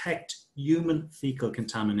to detect human fecal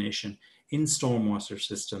contamination in stormwater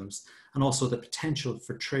systems, and also the potential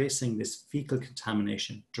for tracing this fecal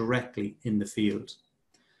contamination directly in the field.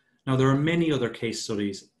 Now, there are many other case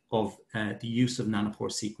studies of the use of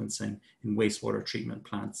nanopore sequencing in wastewater treatment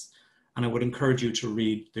plants, and I would encourage you to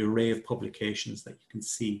read the array of publications that you can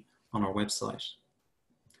see on our website.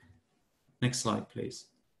 Next slide, please.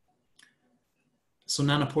 So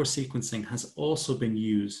nanopore sequencing has also been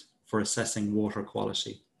used for assessing water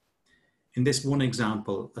quality. In this one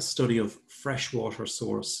example, a study of freshwater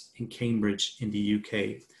source in Cambridge in the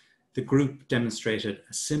UK, the group demonstrated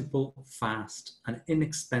a simple, fast, and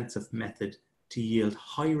inexpensive method to yield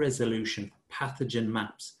high-resolution pathogen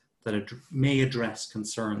maps that may address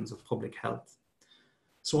concerns of public health.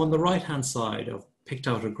 So on the right-hand side, I've picked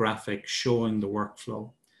out a graphic showing the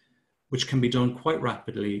workflow, which can be done quite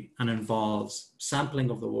rapidly and involves sampling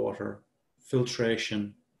of the water,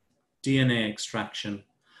 filtration, DNA extraction,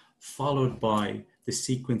 followed by the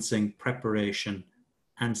sequencing preparation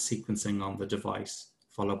and sequencing on the device,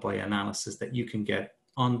 followed by analysis that you can get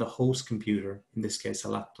on the host computer, in this case a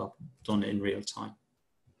laptop, done in real time.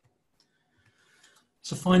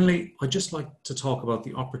 So finally, I'd just like to talk about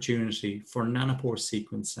the opportunity for nanopore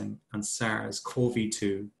sequencing and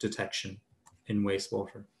SARS-CoV-2 detection in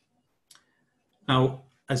wastewater. Now,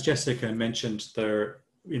 as Jessica mentioned there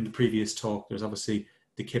in the previous talk, there's obviously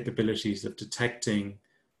the capabilities of detecting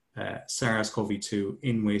SARS-CoV-2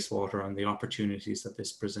 in wastewater and the opportunities that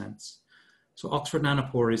this presents. So Oxford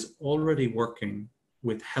Nanopore is already working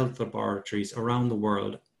with health laboratories around the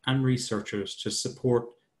world and researchers to support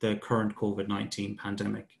the current COVID-19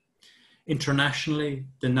 pandemic. Internationally,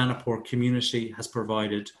 the nanopore community has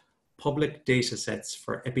provided public data sets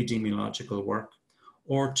for epidemiological work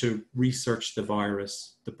or to research the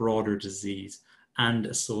virus, the broader disease, and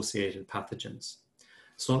associated pathogens.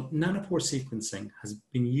 So nanopore sequencing has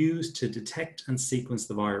been used to detect and sequence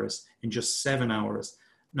the virus in just 7 hours.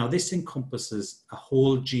 Now, this encompasses a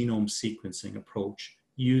whole genome sequencing approach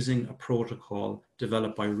using a protocol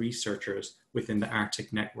developed by researchers within the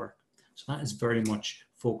Arctic network. So that is very much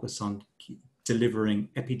focused on delivering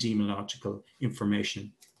epidemiological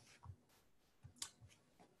information.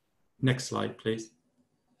 Next slide, please.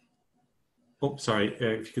 Oh, sorry,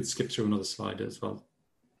 if you could skip through another slide as well.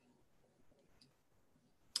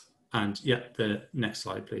 And yeah, the next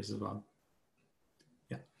slide, please, as well.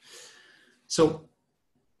 Yeah. So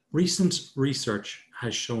recent research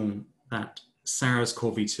has shown that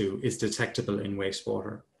SARS-CoV-2 is detectable in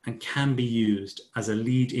wastewater. and can be used as a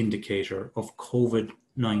lead indicator of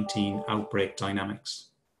COVID-19 outbreak dynamics.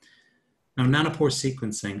 Now, nanopore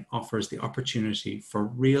sequencing offers the opportunity for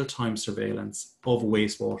real-time surveillance of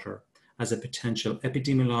wastewater as a potential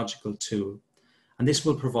epidemiological tool, and this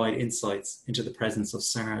will provide insights into the presence of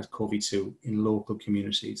SARS-CoV-2 in local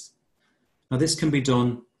communities. Now, this can be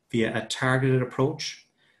done via a targeted approach.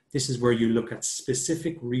 This is where you look at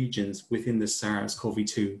specific regions within the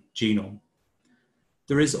SARS-CoV-2 genome.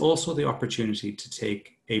 There is also the opportunity to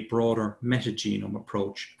take a broader metagenome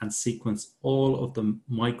approach and sequence all of the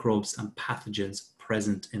microbes and pathogens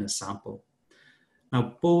present in a sample.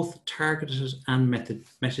 Now, both targeted and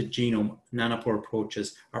metagenome nanopore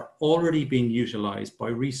approaches are already being utilized by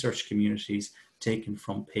research communities taken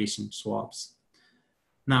from patient swabs.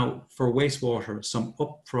 Now, for wastewater, some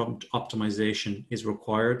upfront optimization is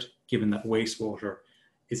required, given that wastewater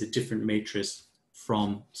is a different matrix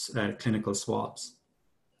from clinical swabs.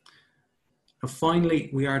 Now,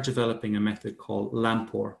 finally, we are developing a method called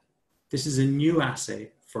LAMPORE. This is a new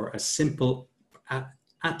assay for a simple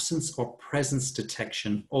absence or presence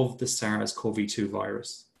detection of the SARS-CoV-2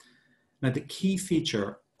 virus. Now, the key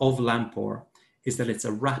feature of LAMPORE is that it's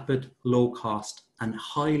a rapid, low-cost, and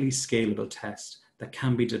highly scalable test that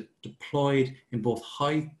can be deployed in both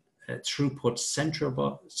high throughput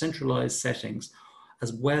centralized settings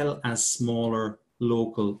as well as smaller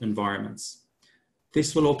local environments.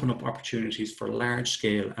 This will open up opportunities for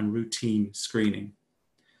large-scale and routine screening.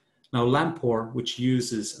 Now, LAMPORE, which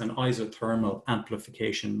uses an isothermal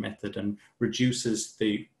amplification method and reduces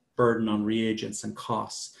the burden on reagents and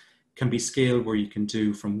costs, can be scaled where you can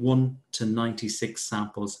do from 1 to 96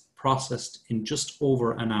 samples processed in just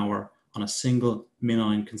over an hour on a single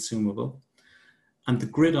MinION consumable. And the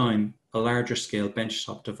GridION, a larger scale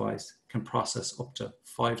benchtop device, can process up to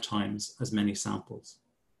 5 times as many samples.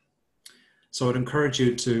 So I'd encourage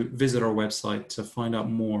you to visit our website to find out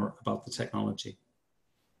more about the technology.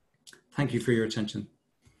 Thank you for your attention.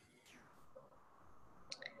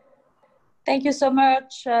 Thank you so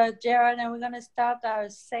much, Gerard. And we're going to start our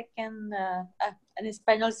second, en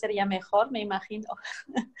español sería mejor, me imagino.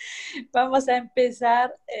 Vamos a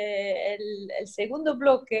empezar el segundo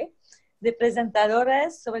bloque de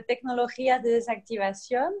presentadores sobre tecnologías de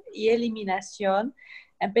desactivación y eliminación,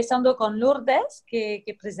 empezando con Lourdes, que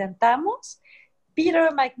presentamos,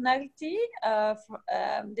 Peter McNulty,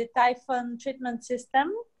 the Typhon Treatment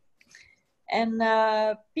System. And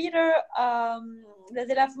Peter,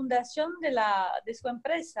 desde la fundación de su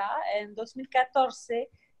empresa en 2014,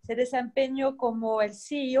 se desempeñó como el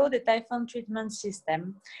CEO de Typhon Treatment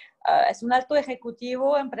System. Es un alto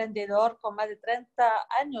ejecutivo emprendedor con más de 30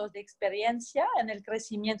 años de experiencia en el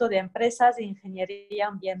crecimiento de empresas de ingeniería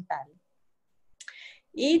ambiental.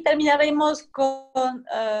 Y terminaremos con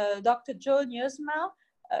Dr. Joe Newsma,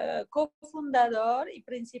 cofundador y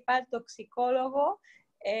principal toxicólogo.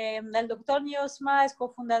 El doctor Newsma es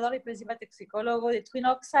cofundador y principal toxicólogo de Twin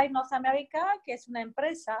Oxide North America, que es una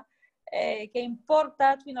empresa que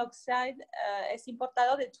importa Twin Oxide, es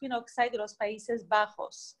importador de Twin Oxide de los Países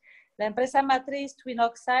Bajos. La empresa matriz Twin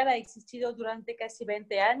Oxide ha existido durante casi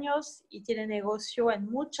 20 años y tiene negocio en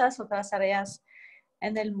muchas otras áreas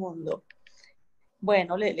en el mundo.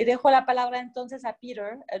 Bueno, le dejo la palabra entonces a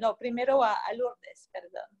Peter, no, primero a Lourdes,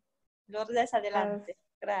 perdón. Lourdes, adelante.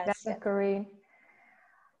 Gracias. Gracias, Corinne.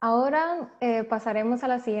 Ahora pasaremos a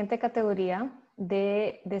la siguiente categoría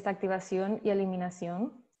de desactivación y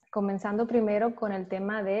eliminación, comenzando primero con el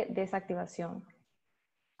tema de desactivación.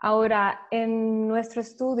 Ahora, en nuestro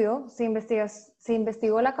estudio se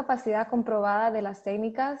investigó la capacidad comprobada de las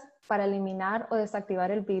técnicas para eliminar o desactivar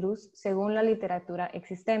el virus según la literatura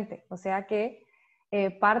existente. O sea que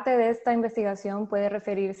parte de esta investigación puede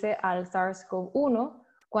referirse al SARS-CoV-1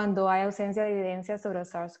 cuando hay ausencia de evidencia sobre el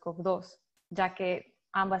SARS-CoV-2, ya que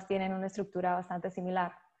ambas tienen una estructura bastante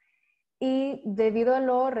similar. Y debido a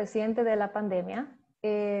lo reciente de la pandemia,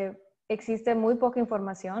 existe muy poca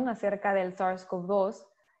información acerca del SARS-CoV-2,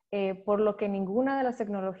 por lo que ninguna de las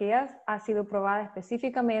tecnologías ha sido probada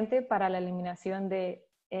específicamente para la eliminación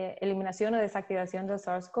o desactivación del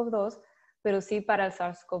SARS-CoV-2, pero sí para el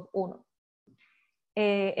SARS-CoV-1.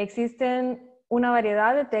 Existen una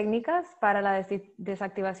variedad de técnicas para la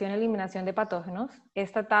desactivación y eliminación de patógenos.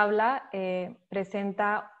 Esta tabla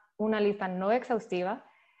presenta una lista no exhaustiva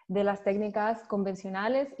de las técnicas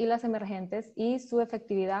convencionales y las emergentes y su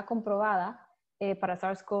efectividad comprobada para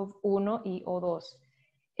SARS-CoV-1 y O2.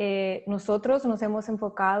 Nosotros nos hemos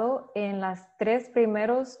enfocado en los 3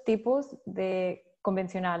 primeros tipos de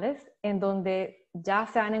convencionales, en donde ya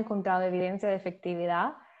se han encontrado evidencia de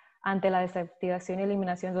efectividad ante la desactivación y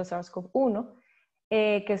eliminación del SARS-CoV-1.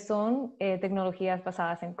 que son tecnologías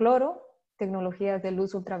basadas en cloro, tecnologías de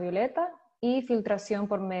luz ultravioleta y filtración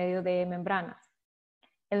por medio de membranas.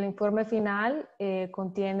 El informe final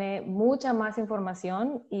contiene mucha más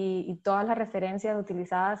información y todas las referencias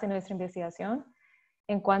utilizadas en nuestra investigación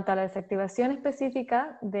en cuanto a la desactivación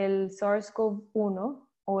específica del SARS-CoV-1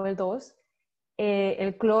 o el 2.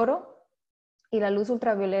 El cloro y la luz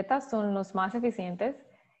ultravioleta son los más eficientes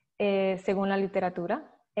según la literatura,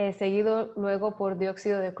 seguido luego por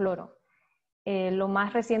dióxido de cloro. Lo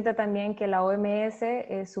más reciente también que la OMS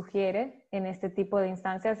sugiere en este tipo de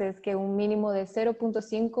instancias es que un mínimo de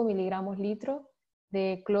 0.5 miligramos litro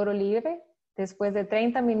de cloro libre después de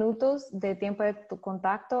 30 minutos de tiempo de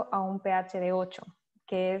contacto a un pH de 8,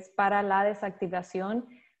 que es para la desactivación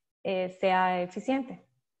sea eficiente.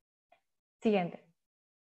 Siguiente.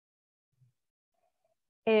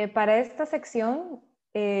 Para esta sección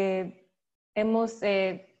hemos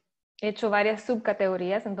hecho varias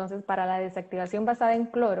subcategorías. Entonces, para la desactivación basada en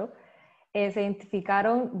cloro, se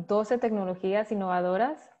identificaron 12 tecnologías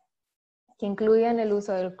innovadoras que incluyen el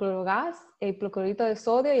uso del clorogas, el hipoclorito de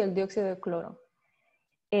sodio y el dióxido de cloro,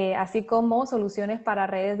 así como soluciones para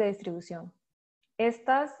redes de distribución.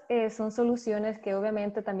 Estas son soluciones que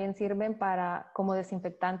obviamente también sirven como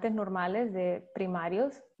desinfectantes normales de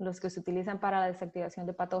primarios, los que se utilizan para la desactivación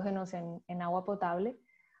de patógenos en agua potable,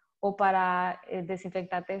 o para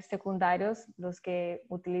desinfectantes secundarios, los que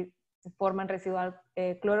forman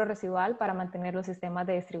cloro residual para mantener los sistemas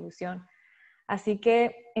de distribución. Así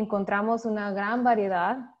que encontramos una gran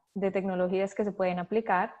variedad de tecnologías que se pueden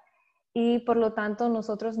aplicar y por lo tanto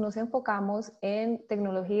nosotros nos enfocamos en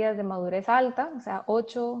tecnologías de madurez alta, o sea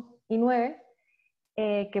 8 y 9,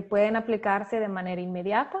 que pueden aplicarse de manera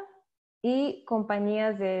inmediata y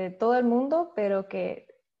compañías de todo el mundo, pero que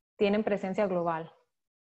tienen presencia global.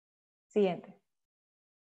 Siguiente.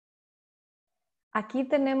 Aquí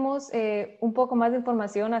tenemos un poco más de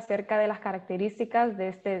información acerca de las características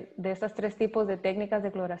de estos 3 tipos de técnicas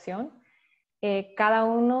de cloración. Cada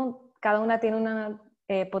una tiene una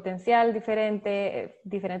potencial diferente,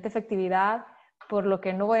 diferente efectividad, por lo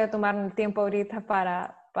que no voy a tomar el tiempo ahorita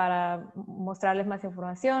para mostrarles más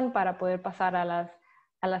información, para poder pasar a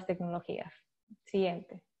las tecnologías.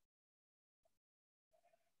 Siguiente.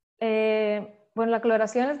 Bueno, la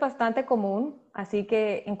cloración es bastante común, así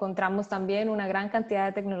que encontramos también una gran cantidad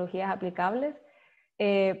de tecnologías aplicables,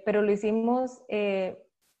 pero lo hicimos,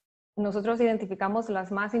 nosotros identificamos las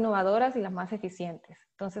más innovadoras y las más eficientes.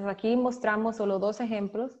 Entonces aquí mostramos solo 2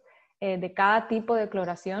 ejemplos de cada tipo de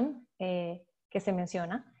cloración que se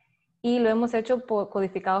menciona y lo hemos hecho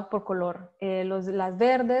codificados por color. Las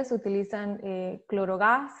verdes utilizan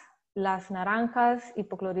clorogas, las naranjas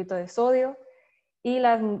hipoclorito de sodio, y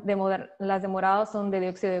las de morado son de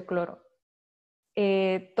dióxido de cloro.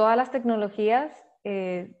 Todas las tecnologías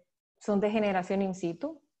son de generación in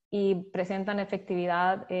situ y presentan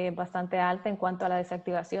efectividad bastante alta en cuanto a la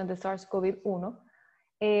desactivación de SARS-CoV-1,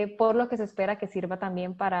 por lo que se espera que sirva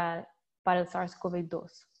también para el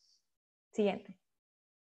SARS-CoV-2. Siguiente.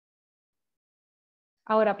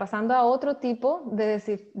 Ahora, pasando a otro tipo de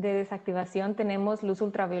desactivación, tenemos luz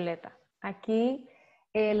ultravioleta. Aquí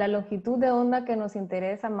la longitud de onda que nos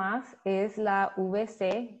interesa más es la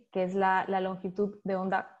VC, que es la longitud de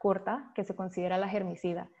onda corta, que se considera la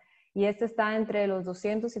germicida. Y esta está entre los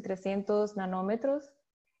 200 y 300 nanómetros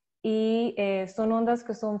y son ondas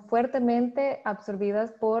que son fuertemente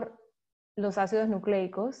absorbidas por los ácidos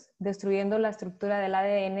nucleicos, destruyendo la estructura del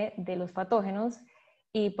ADN de los patógenos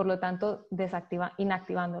y por lo tanto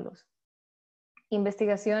inactivándolos.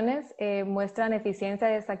 Investigaciones muestran eficiencia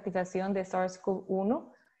de desactivación de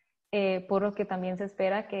SARS-CoV-1, por lo que también se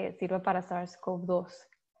espera que sirva para SARS-CoV-2.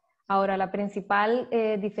 Ahora, la principal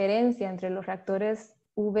diferencia entre los reactores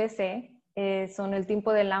VC son el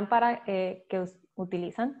tipo de lámpara que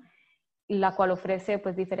utilizan, la cual ofrece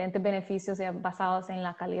pues, diferentes beneficios basados en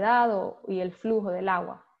la calidad y el flujo del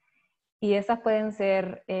agua. Y estas pueden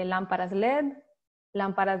ser lámparas LED,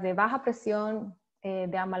 lámparas de baja presión,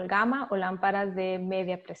 de amalgama o lámparas de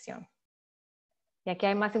media presión. Y aquí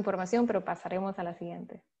hay más información, pero pasaremos a la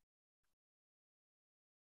siguiente.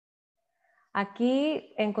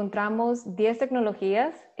 Aquí encontramos 10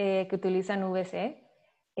 tecnologías que utilizan VC,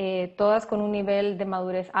 todas con un nivel de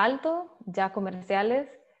madurez alto, ya comerciales,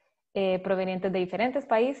 provenientes de diferentes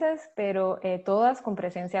países, pero todas con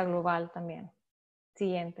presencia global también.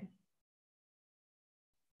 Siguiente.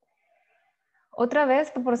 Otra vez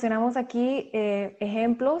proporcionamos aquí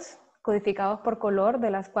ejemplos codificados por color de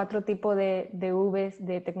las 4 tipos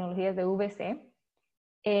de tecnologías de VC.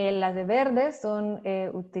 Las de verde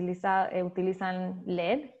utilizan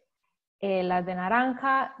LED, Las de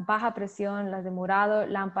naranja, baja presión, las de morado,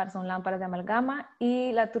 son lámparas de amalgama,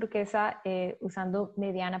 y la turquesa usando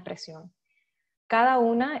mediana presión. Cada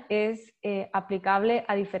una es aplicable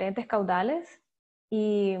a diferentes caudales,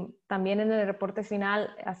 y también en el reporte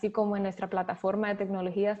final, así como en nuestra plataforma de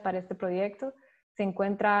tecnologías para este proyecto, se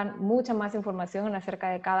encuentra mucha más información acerca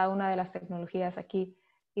de cada una de las tecnologías aquí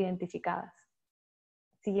identificadas.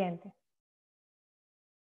 Siguiente.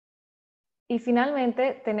 Y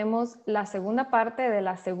finalmente tenemos la segunda parte de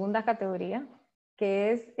la segunda categoría,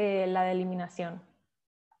 que es la de eliminación.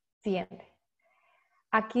 Siguiente.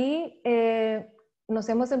 Aquí nos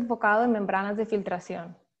hemos enfocado en membranas de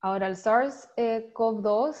filtración. Ahora, el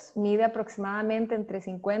SARS-CoV-2 mide aproximadamente entre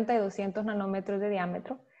 50 y 200 nanómetros de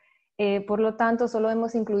diámetro. Por lo tanto, solo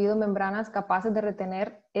hemos incluido membranas capaces de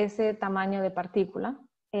retener ese tamaño de partícula,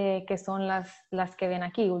 que son las que ven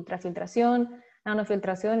aquí: ultrafiltración,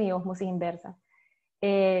 nanofiltración y ósmosis inversa.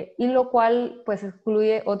 Y lo cual pues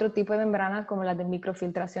excluye otro tipo de membranas como las de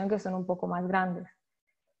microfiltración, que son un poco más grandes.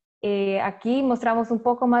 Aquí mostramos un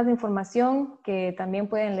poco más de información que también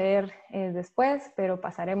pueden leer después, pero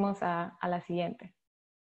pasaremos a la siguiente.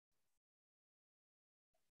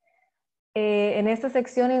 En esta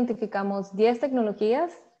sección identificamos 10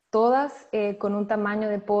 tecnologías, todas con un tamaño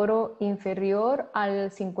de poro inferior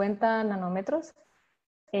al 50 nanómetros.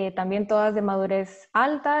 También todas de madurez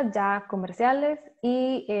alta, ya comerciales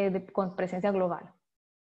y con presencia global.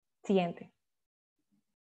 Siguiente.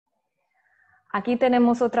 Aquí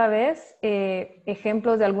tenemos otra vez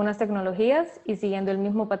ejemplos de algunas tecnologías, y siguiendo el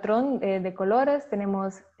mismo patrón de colores,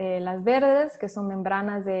 tenemos las verdes, que son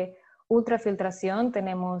membranas de ultrafiltración.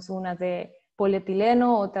 Tenemos unas de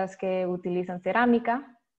polietileno, otras que utilizan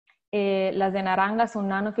cerámica. Las de naranja son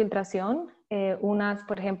nanofiltración. Unas,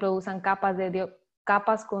 por ejemplo, usan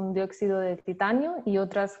capas con dióxido de titanio y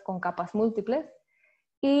otras con capas múltiples.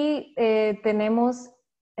 Y tenemos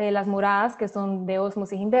las moradas, que son de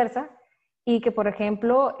ósmosis inversa, y que, por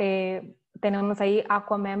ejemplo, tenemos ahí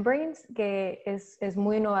Aqua Membranes, que es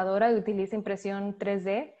muy innovadora y utiliza impresión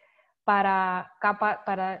 3D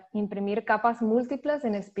para imprimir capas múltiples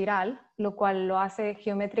en espiral, lo cual lo hace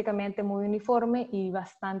geométricamente muy uniforme y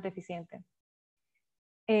bastante eficiente.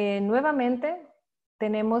 Nuevamente,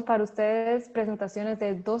 tenemos para ustedes presentaciones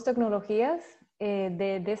de 2 tecnologías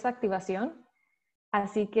de desactivación.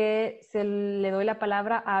 Así que le doy la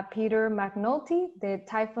palabra a Peter McNulty de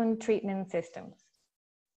Typhon Treatment Systems.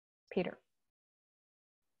 Peter.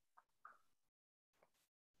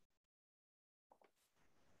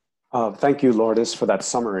 Thank you, Lourdes, for that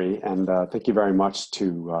summary, and thank you very much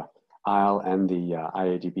to IAL and the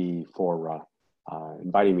IADB for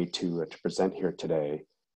inviting me to present here today.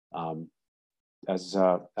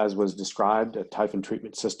 As was described, Typhon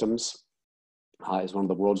Treatment Systems is one of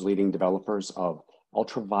the world's leading developers of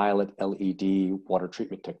ultraviolet LED water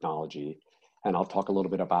treatment technology. And I'll talk a little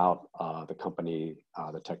bit about the company,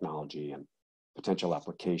 the technology, and potential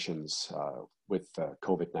applications with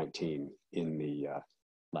COVID-19 in the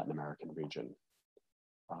Latin American region.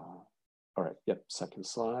 All right, yep, second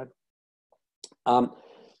slide.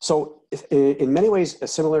 So in many ways,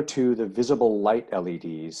 similar to the visible light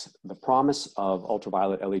LEDs, the promise of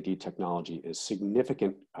ultraviolet LED technology is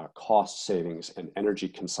significant cost savings and energy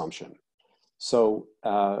consumption. So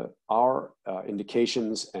our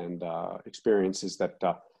indications and experience is that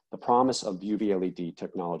the promise of UV LED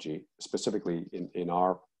technology, specifically in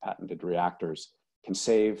our patented reactors, can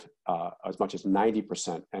save as much as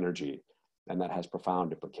 90% energy, and that has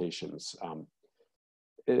profound implications.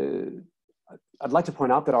 I'd like to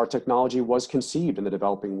point out that our technology was conceived in the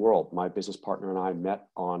developing world. My business partner and I met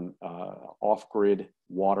on off-grid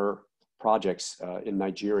water projects in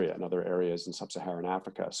Nigeria and other areas in sub-Saharan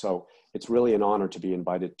Africa. So it's really an honor to be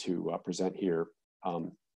invited to present here.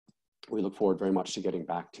 We look forward very much to getting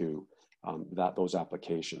back to those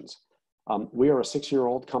applications. We are a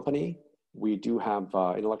 6-year-old company. We do have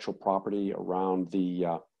intellectual property around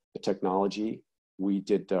the technology. We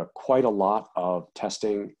did quite a lot of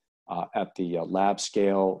testing at the lab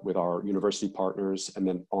scale with our university partners, and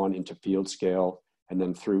then on into field scale, and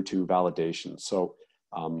then through to validation. So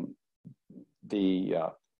the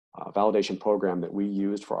validation program that we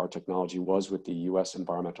used for our technology was with the US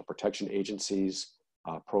Environmental Protection Agency's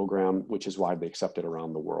program, which is widely accepted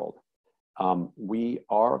around the world. We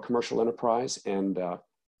are a commercial enterprise and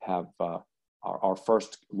have our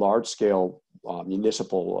first large-scale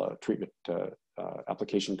municipal treatment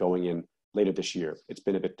application going in later this year. It's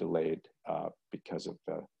been a bit delayed because of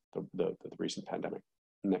the recent pandemic.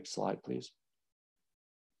 Next slide, please.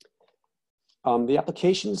 The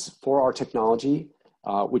applications for our technology,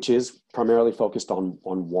 which is primarily focused on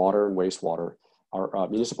water and wastewater, Our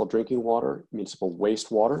municipal drinking water, municipal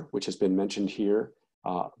wastewater, which has been mentioned here.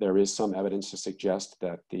 There is some evidence to suggest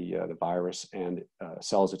that the virus and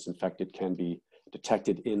cells it's infected can be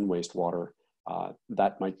detected in wastewater.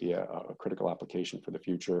 That might be a critical application for the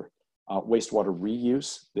future. Wastewater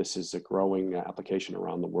reuse, this is a growing application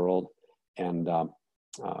around the world, and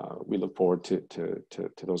we look forward to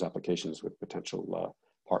those applications with potential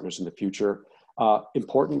partners in the future.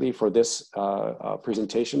 Importantly for this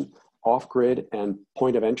presentation, off-grid and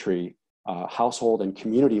point of entry, household and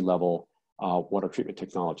community level water treatment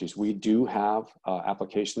technologies. We do have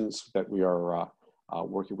applications that we are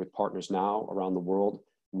working with partners now around the world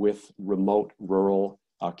with remote, rural,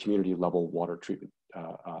 community level water treatment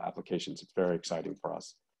applications. It's very exciting for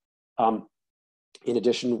us. In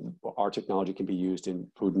addition, our technology can be used in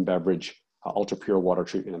food and beverage, ultra pure water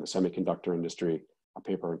treatment in the semiconductor industry,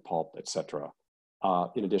 paper and pulp, etc.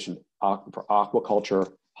 In addition, for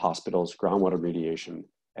aquaculture, hospitals, groundwater remediation,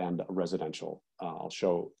 and residential. I'll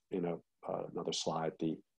show in another slide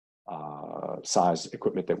the size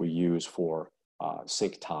equipment that we use for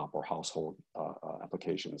sink top or household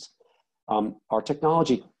applications. Our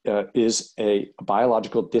technology is a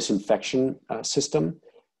biological disinfection system.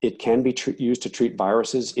 It can be used to treat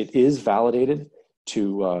viruses. It is validated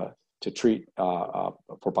to treat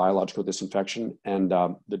for biological disinfection, and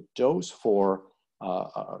the dose for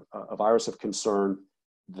a virus of concern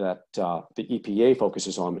that the EPA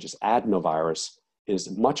focuses on, which is adenovirus, is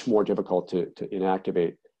much more difficult to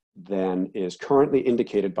inactivate than is currently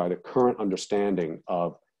indicated by the current understanding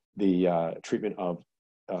of the treatment of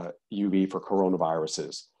UV for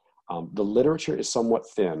coronaviruses. The literature is somewhat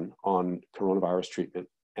thin on coronavirus treatment,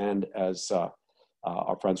 and as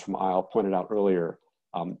our friends from ISLE pointed out earlier,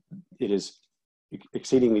 it is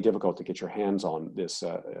exceedingly difficult to get your hands on this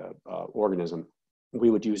organism. We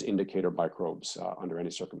would use indicator microbes under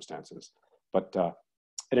any circumstances. But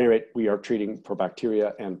at any rate, we are treating for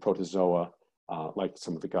bacteria and protozoa, like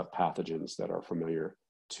some of the gut pathogens that are familiar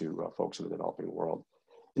to folks in the developing world.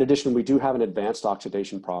 In addition, we do have an advanced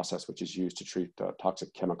oxidation process, which is used to treat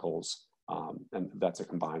toxic chemicals, and that's a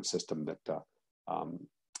combined system that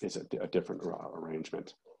is a different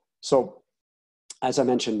arrangement. So, as I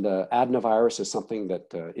mentioned, adenovirus is something that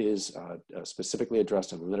is specifically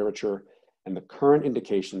addressed in the literature, and the current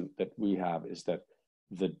indication that we have is that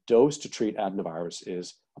the dose to treat adenovirus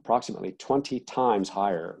is approximately 20 times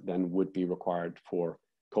higher than would be required for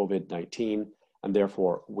COVID-19, and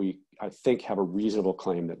therefore we, I think, have a reasonable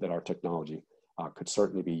claim that our technology could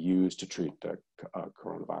certainly be used to treat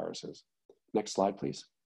coronaviruses. Next slide, please.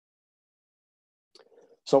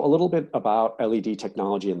 So a little bit about LED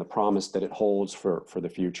technology and the promise that it holds for the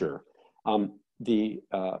future. The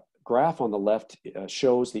graph on the left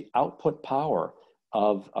shows the output power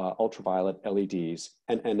of ultraviolet LEDs.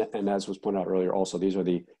 And as was pointed out earlier also, these are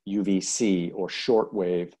the UVC or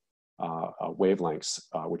shortwave wavelengths,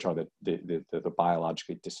 which are the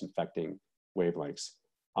biologically disinfecting wavelengths.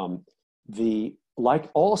 Like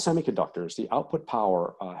all semiconductors, the output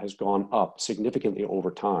power has gone up significantly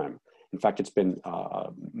over time. In fact, it's been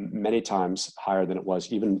many times higher than it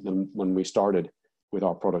was even when we started with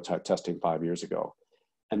our prototype testing 5 years ago.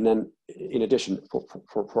 And then in addition,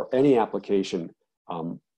 for any application,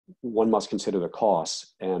 one must consider the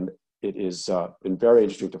costs. And it has been very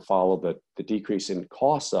interesting to follow the decrease in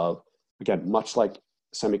costs of, again, much like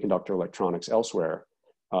semiconductor electronics elsewhere,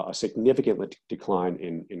 a significant decline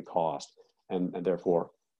in cost and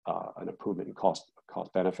therefore an improvement in cost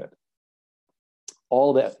benefit.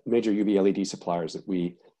 All the major UV LED suppliers that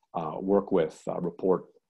we work with report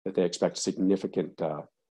that they expect significant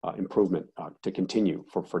improvement to continue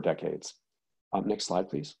for decades. Next slide,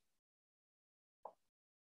 please.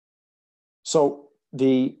 So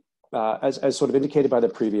as sort of indicated by the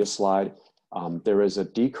previous slide, there is a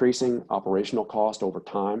decreasing operational cost over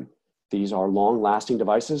time. These are long-lasting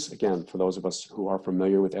devices. Again, for those of us who are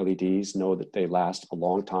familiar with LEDs, know that they last a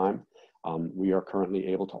long time. We are currently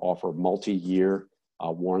able to offer multi-year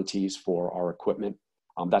warranties for our equipment.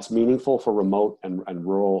 That's meaningful for remote and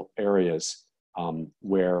rural areas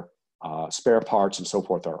where spare parts and so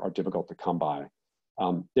forth are difficult to come by.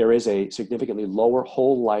 There is a significantly lower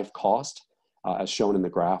whole life cost, as shown in the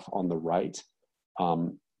graph on the right,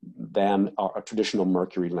 than a traditional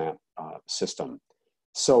mercury lamp system.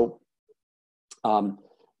 So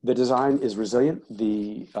the design is resilient.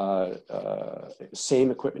 The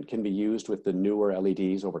same equipment can be used with the newer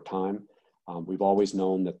LEDs over time. We've always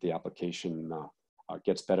known that the application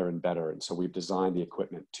gets better and better, and so we've designed the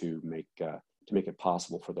equipment to make it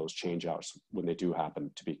possible for those changeouts when they do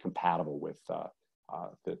happen to be compatible with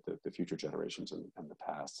the future generations and the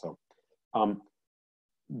past. So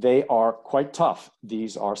they are quite tough.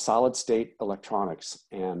 These are solid state electronics,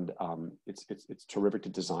 and it's terrific to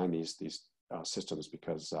design these systems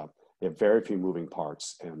because they have very few moving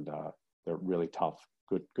parts, and they're really tough,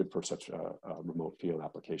 good for such remote field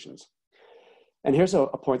applications. And here's a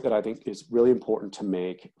point that I think is really important to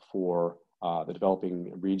make for the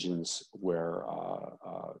developing regions where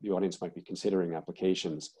the audience might be considering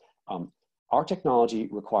applications. Our technology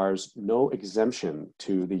requires no exemption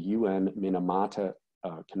to the UN Minamata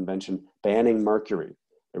Convention banning mercury.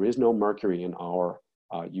 There is no mercury in our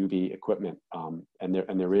UV equipment, and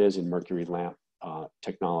there is in mercury lamp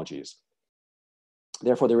technologies.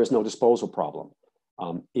 Therefore, there is no disposal problem.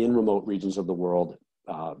 In remote regions of the world,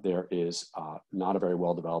 there is not a very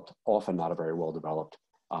well-developed, often not a very well-developed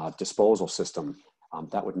disposal system.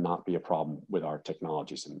 That would not be a problem with our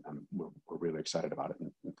technologies, and we're really excited about it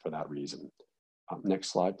for that reason. Next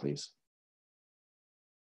slide, please.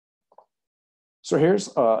 So here's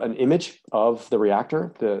an image of the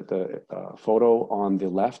reactor. The photo on the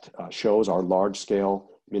left shows our large-scale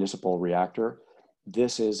municipal reactor.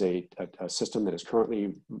 This is a system that is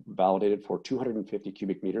currently validated for 250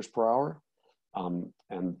 cubic meters per hour. And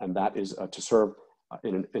that is to serve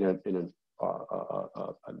in an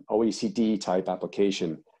OECD type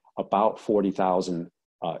application about 40,000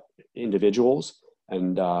 individuals.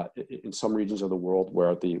 And in some regions of the world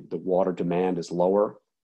where the water demand is lower,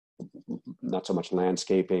 not so much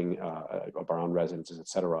landscaping around residences, et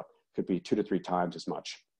cetera, could be 2 to 3 times as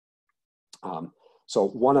much. So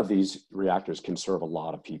one of these reactors can serve a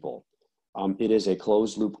lot of people. It is a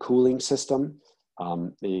closed loop cooling system.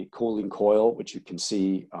 The cooling coil, which you can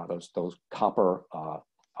see, those copper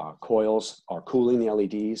coils are cooling the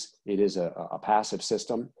LEDs. It is a passive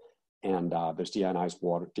system, and there's deionized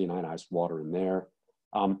water in there.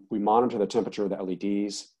 We monitor the temperature of the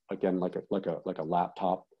LEDs, again, like a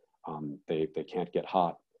laptop. They can't get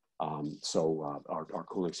hot, so our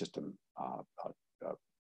cooling system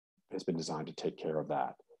has been designed to take care of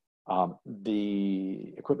that.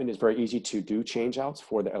 The equipment is very easy to do change outs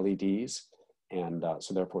for the LEDs, and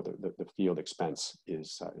so therefore the field expense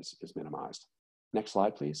is minimized. Next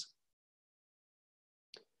slide, please.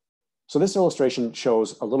 So this illustration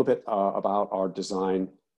shows a little bit about our design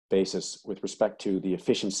basis with respect to the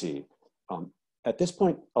efficiency. At this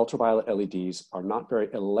point, ultraviolet LEDs are not very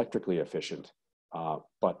electrically efficient,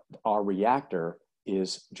 but our reactor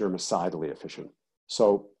is germicidally efficient.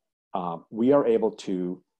 So we are able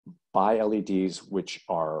to buy LEDs which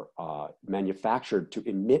are manufactured to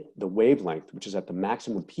emit the wavelength, which is at the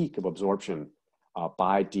maximum peak of absorption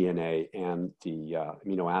by DNA and the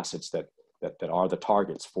amino acids that are the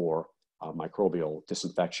targets for microbial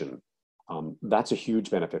disinfection. That's a huge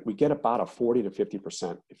benefit. We get about a 40 to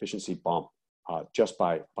 50% efficiency bump just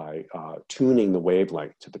by tuning the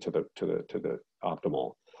wavelength to the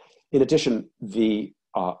optimal. In addition, the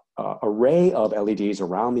array of LEDs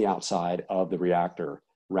around the outside of the reactor,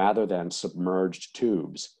 rather than submerged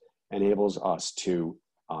tubes, enables us to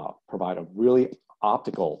provide a really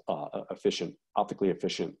optically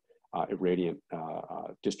efficient irradiant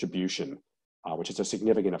distribution, which has a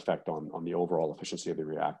significant effect on the overall efficiency of the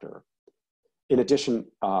reactor. In addition,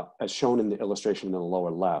 as shown in the illustration in the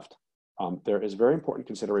lower left, there is very important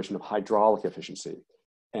consideration of hydraulic efficiency.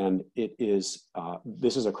 And it is,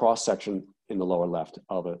 this is a cross-section in the lower left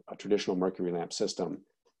of a traditional mercury lamp system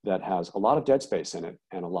that has a lot of dead space in it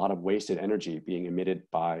and a lot of wasted energy being emitted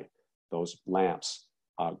by those lamps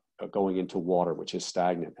going into water, which is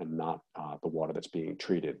stagnant and not the water that's being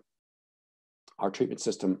treated. Our treatment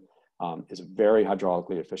system is very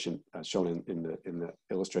hydraulically efficient, as shown in the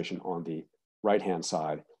illustration on the right-hand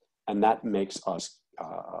side, and that makes us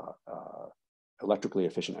electrically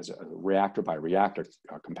efficient as a reactor by reactor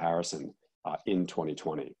comparison in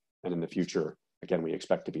 2020. And in the future, again, we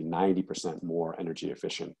expect to be 90% more energy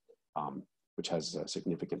efficient, which has a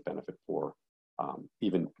significant benefit for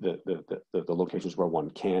even the locations where one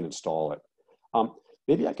can install it.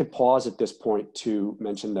 Maybe I could pause at this point to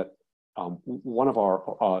mention that one of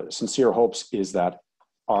our sincere hopes is that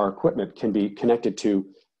our equipment can be connected to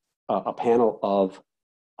a panel of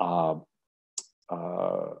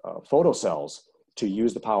photocells to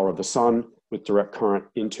use the power of the sun with direct current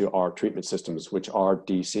into our treatment systems, which are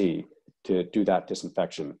DC, to do that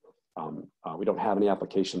disinfection. We don't have any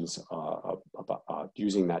applications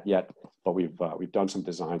using that yet, but we've done some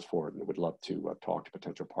designs for it and would love to talk to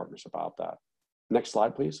potential partners about that. Next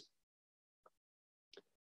slide, please.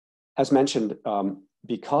 As mentioned,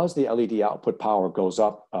 because the LED output power goes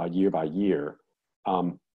up year by year,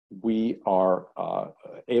 we are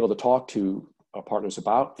able to talk to partners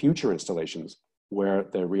about future installations where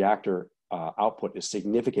the reactor output is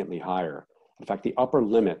significantly higher. In fact, the upper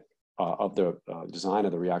limit of the design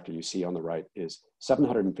of the reactor you see on the right is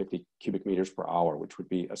 750 cubic meters per hour, which would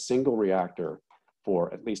be a single reactor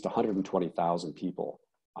for at least 120,000 people.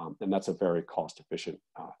 And that's a very cost-efficient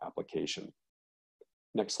application.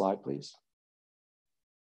 Next slide, please.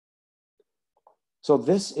 So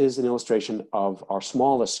this is an illustration of our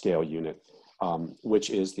smallest scale unit,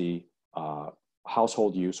 which is the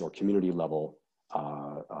household use or community level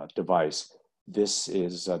device. This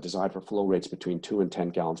is designed for flow rates between 2 and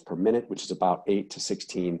 10 gallons per minute, which is about 8 to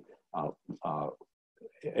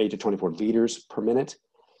 24 liters per minute.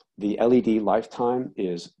 The LED lifetime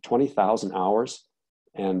is 20,000 hours,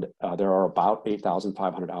 and there are about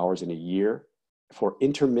 8,500 hours in a year. For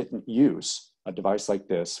intermittent use, a device like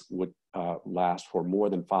this would last for more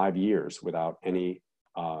than 5 years without any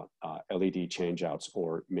LED changeouts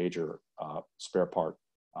or major spare part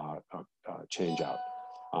changeout.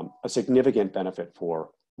 A significant benefit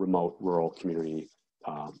for remote rural community,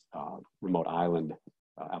 remote island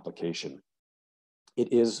application.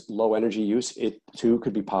 It is low energy use. It too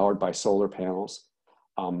could be powered by solar panels.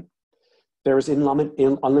 There is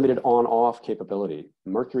unlimited on-off capability.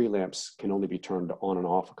 Mercury lamps can only be turned on and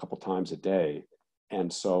off a couple times a day.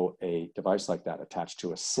 And so a device like that attached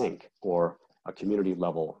to a sink or a community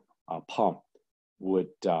level pump would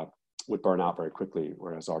burn out very quickly,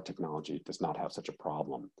 whereas our technology does not have such a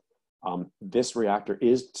problem. This reactor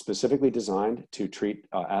is specifically designed to treat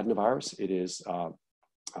adenovirus. It is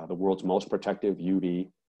the world's most protective UV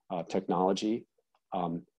technology,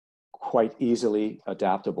 quite easily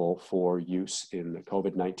adaptable for use in the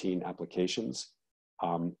COVID-19 applications,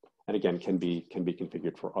 and again can be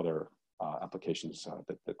configured for other applications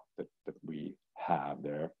that we have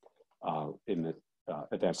there in the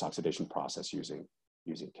advanced oxidation process using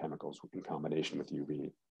chemicals in combination with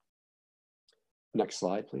UV. Next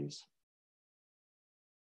slide, please.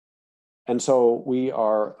 And so we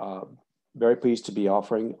are very pleased to be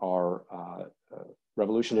offering our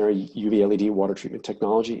revolutionary UV LED water treatment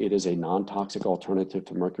technology. It is a non-toxic alternative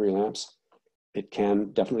to mercury lamps. It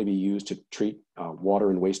can definitely be used to treat water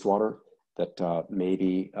and wastewater that may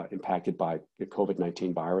be impacted by the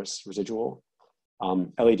COVID-19 virus residual.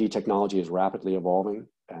 LED technology is rapidly evolving,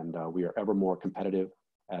 and we are ever more competitive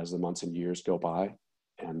as the months and years go by.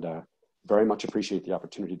 And very much appreciate the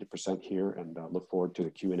opportunity to present here, and look forward to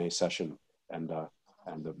the Q&A session and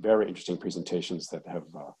the very interesting presentations that have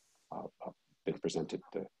been presented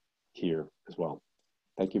here as well.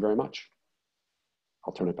 Thank you very much.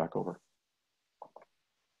 I'll turn it back over.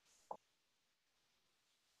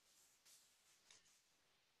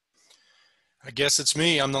 I guess it's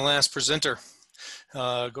me. I'm the last presenter.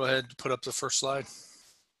 Go ahead and put up the first slide.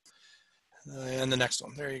 And the next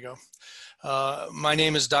one. There you go. My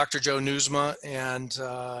name is Dr. Joe Newsma, and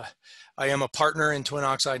I am a partner in Twin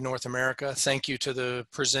Oxide North America. Thank you to the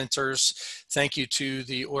presenters. Thank you to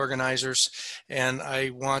the organizers. And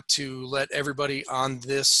I want to let everybody on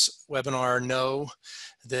this webinar know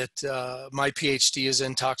that my PhD is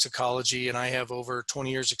in toxicology, and I have over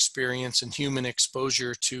 20 years experience in human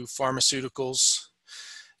exposure to pharmaceuticals,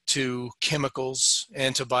 to chemicals,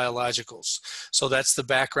 and to biologicals. So that's the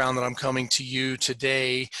background that I'm coming to you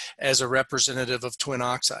today as a representative of Twin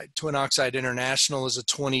Oxide. Twin Oxide International is a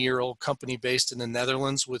 20-year-old company based in the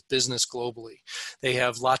Netherlands with business globally. They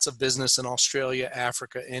have lots of business in Australia,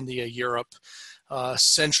 Africa, India, Europe,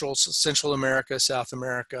 Central America, South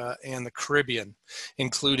America, and the Caribbean,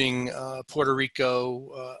 including Puerto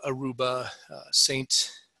Rico, Aruba,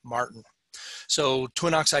 St. Martin. So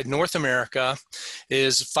Twin Oxide North America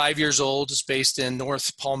is 5 years old. It's based in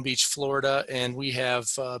North Palm Beach, Florida, and we have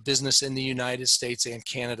business in the United States and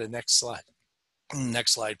Canada. Next slide.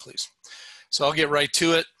 Next slide, please. So I'll get right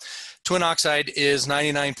to it. Twin Oxide is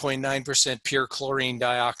 99.9% pure chlorine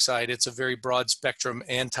dioxide. It's a very broad spectrum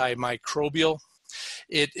antimicrobial.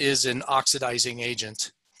 It is an oxidizing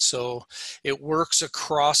agent. So it works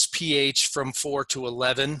across pH from 4 to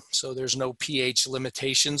 11. So there's no pH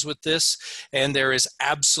limitations with this. And there is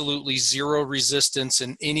absolutely zero resistance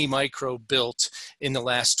in any microbe built in the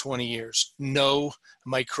last 20 years. No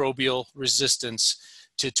microbial resistance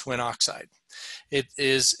to twin oxide. It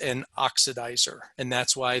is an oxidizer, and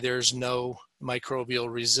that's why there's no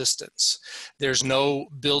microbial resistance. There's no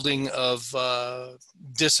building of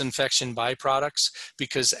disinfection byproducts,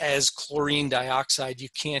 because as chlorine dioxide, you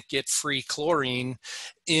can't get free chlorine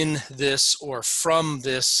in this or from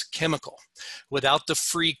this chemical. Without the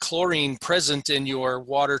free chlorine present in your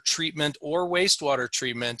water treatment or wastewater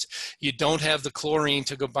treatment, you don't have the chlorine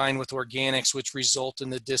to combine with organics, which result in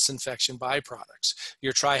the disinfection byproducts.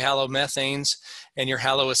 Your trihalomethanes and your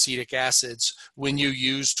haloacetic acids, when you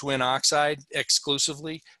use twin oxide,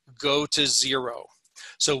 exclusively, go to zero.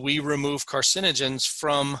 So we remove carcinogens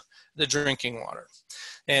from the drinking water.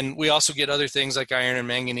 And we also get other things like iron and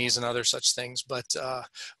manganese and other such things, but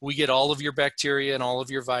we get all of your bacteria and all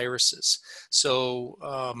of your viruses. So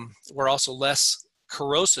we're also less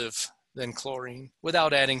corrosive than chlorine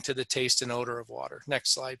without adding to the taste and odor of water.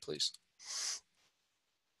 Next slide, please.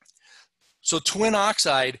 So twin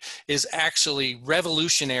oxide is actually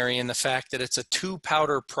revolutionary in the fact that it's a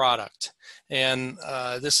 2-powder product. And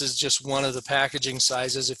this is just one of the packaging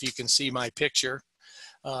sizes, if you can see my picture.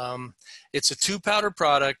 It's a 2-powder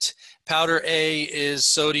product. Powder A is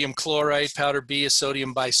sodium chloride, powder B is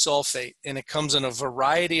sodium bisulfate, and it comes in a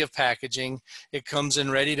variety of packaging. It comes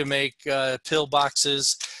in ready-to-make pill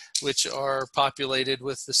boxes, which are populated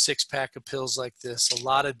with the 6-pack of pills like this. A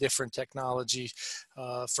lot of different technology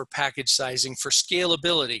for package sizing, for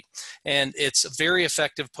scalability. And it's a very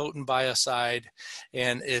effective, potent biocide,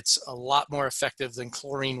 and it's a lot more effective than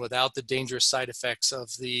chlorine without the dangerous side effects of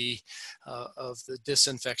the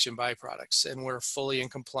disinfection byproducts. And we're fully in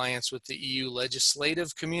compliance with the EU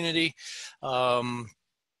legislative community.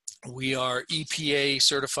 We are EPA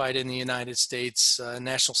certified in the United States,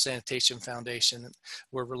 National Sanitation Foundation.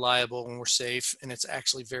 We're reliable and we're safe, and it's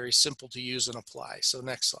actually very simple to use and apply. So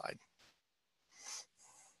next slide.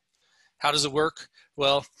 How does it work?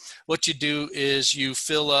 Well, what you do is you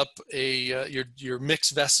fill up your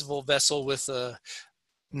mixed vessel with a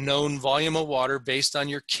known volume of water based on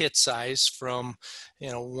your kit size, from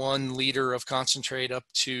 1 liter of concentrate up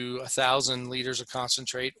to 1,000 liters of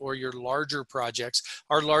concentrate, or your larger projects.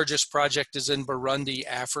 Our largest project is in Burundi,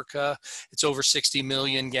 Africa. It's over 60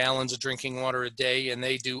 million gallons of drinking water a day, and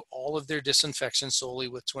they do all of their disinfection solely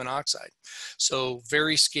with twin oxide. So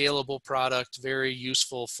very scalable product, very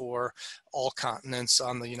useful for all continents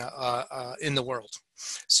on the in the world.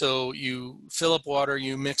 So you fill up water,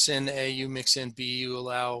 you mix in A, you mix in B, you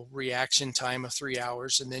allow reaction time of 3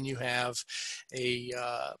 hours, and then you have a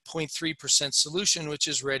 0.3% solution, which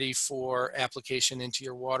is ready for application into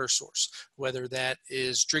your water source, whether that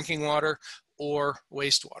is drinking water or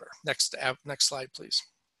wastewater. Next slide, please.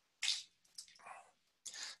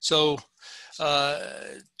 So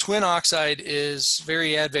twin oxide is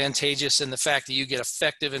very advantageous in the fact that you get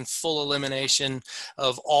effective and full elimination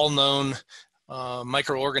of all known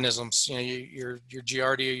microorganisms, your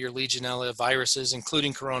Giardia, your Legionella viruses,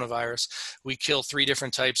 including coronavirus. We kill 3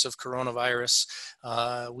 different types of coronavirus.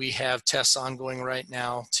 We have tests ongoing right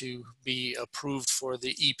now to be approved for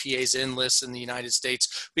the EPA's N list in the United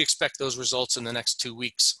States. We expect those results in the next 2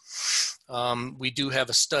 weeks. We do have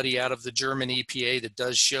a study out of the German EPA that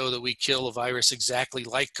does show that we kill a virus exactly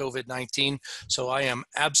like COVID-19. So I am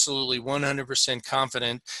absolutely 100%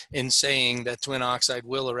 confident in saying that twin oxide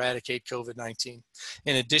will eradicate COVID-19.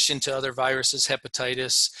 In addition to other viruses,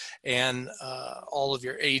 hepatitis, and all of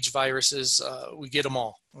your age viruses, we get them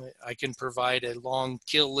all. I can provide a long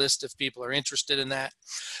kill list if people are interested in that.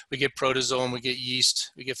 We get protozoan, we get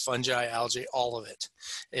yeast, we get fungi, algae, all of it.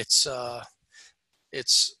 It's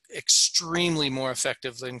extremely more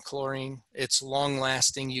effective than chlorine. It's long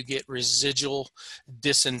lasting. You get residual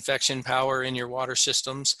disinfection power in your water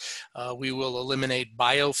systems. We will eliminate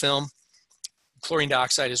biofilm. Chlorine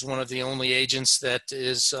dioxide is one of the only agents that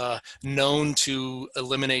is known to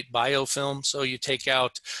eliminate biofilm. So you take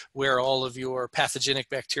out where all of your pathogenic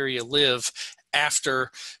bacteria live after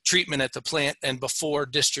treatment at the plant and before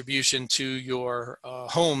distribution to your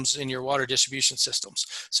homes in your water distribution systems.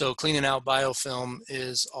 So cleaning out biofilm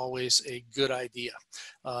is always a good idea.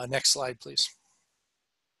 Next slide, please.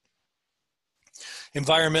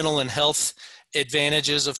 Environmental and health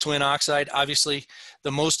advantages of twin oxide. Obviously,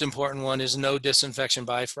 the most important one is no disinfection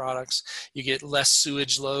byproducts. You get less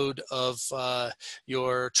sewage load of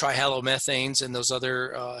your trihalomethanes and those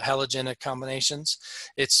other halogenic combinations.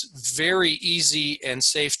 It's very easy and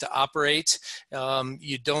safe to operate.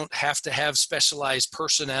 You don't have to have specialized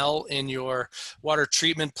personnel in your water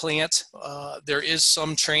treatment plant. There is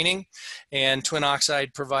some training, and twin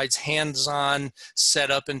oxide provides hands-on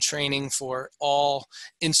setup and training for all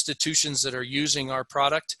institutions that are using our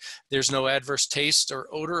product. There's no adverse taste or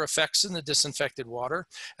odor effects in the disinfected water.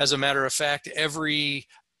 As a matter of fact, every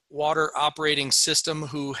water operating system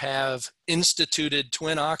who have instituted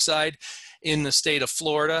twin oxide in the state of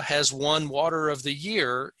Florida has won Water of the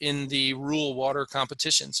Year in the rural water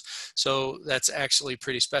competitions. So that's actually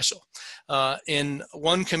pretty special. In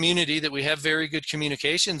one community that we have very good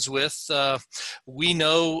communications with, we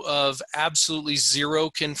know of absolutely 0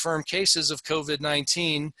 confirmed cases of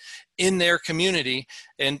COVID-19 in their community.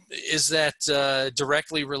 And is that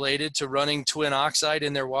directly related to running twin oxide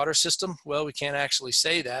in their water system? Well, we can't actually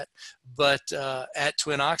say that, but at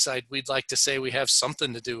Twin Oxide, we'd like to say we have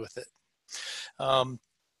something to do with it.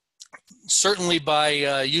 Certainly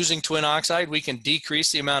by using twin oxide, we can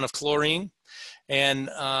decrease the amount of chlorine. And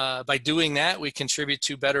by doing that, we contribute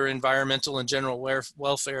to better environmental and general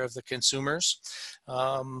welfare of the consumers.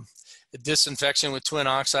 The disinfection with twin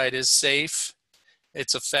oxide is safe,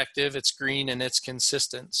 it's effective, it's green, and it's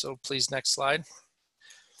consistent. So please, next slide.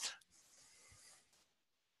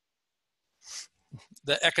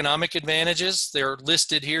 The economic advantages, they're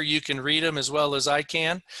listed here. You can read them as well as I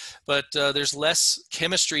can, but there's less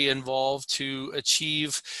chemistry involved to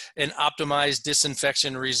achieve an optimized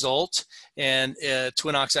disinfection result. And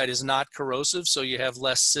twin oxide is not corrosive, so you have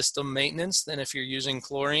less system maintenance than if you're using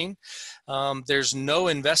chlorine. There's no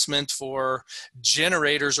investment for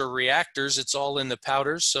generators or reactors. It's all in the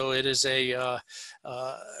powders, so it is a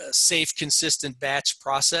safe, consistent batch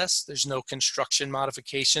process. There's no construction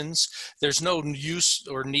modifications. There's no use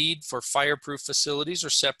or need for fireproof facilities or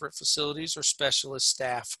separate facilities or specialist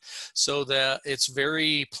staff. So that it's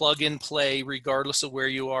very plug and play regardless of where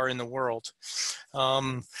you are in the world.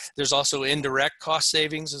 There's also indirect cost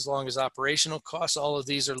savings as long as operational costs. All of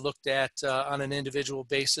these are looked at on an individual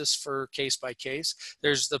basis for case by case.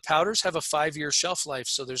 The powders have a 5-year shelf life,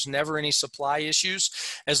 so there's never any supply issues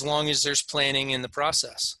as long as there's planning in the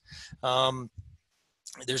process.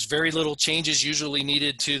 There's very little changes usually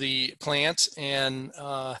needed to the plant, and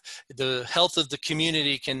the health of the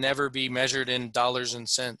community can never be measured in dollars and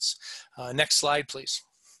cents. Next slide, please.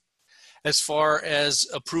 As far as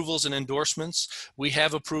approvals and endorsements, we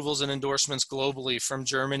have approvals and endorsements globally, from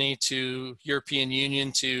Germany to European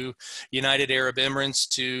Union to United Arab Emirates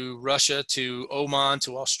to Russia to Oman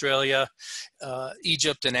to Australia,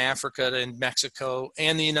 Egypt and Africa and Mexico,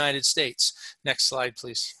 and the United States. Next slide,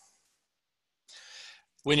 please.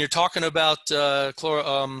 When you're talking about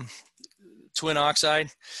twin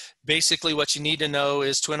oxide, basically what you need to know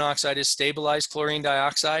is twin oxide is stabilized chlorine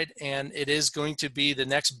dioxide, and it is going to be the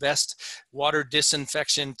next best water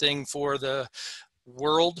disinfection thing for the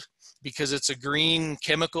world, because it's a green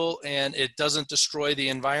chemical and it doesn't destroy the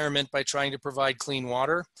environment by trying to provide clean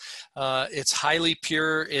water. It's highly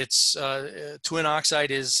pure. It's twin oxide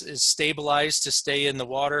is stabilized to stay in the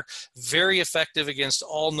water. Very effective against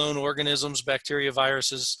all known organisms, bacteria,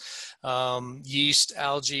 viruses, yeast,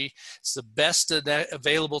 algae. It's the best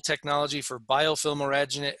available technology for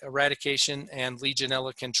biofilm eradication and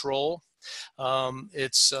Legionella control.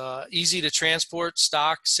 It's easy to transport,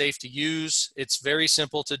 stock, safe to use. It's very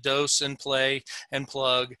simple to dose and play and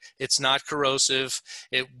plug. It's not corrosive.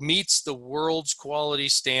 It meets the world's quality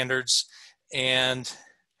standards, and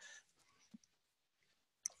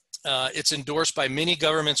it's endorsed by many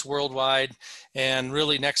governments worldwide. And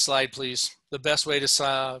really, next slide, please. The best way to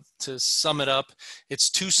sum it up,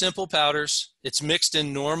 it's 2 simple powders. It's mixed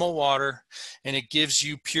in normal water, and it gives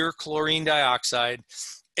you pure chlorine dioxide.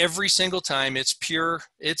 Every single time. It's pure,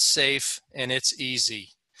 it's safe, and it's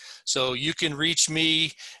easy. So you can reach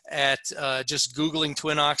me at just Googling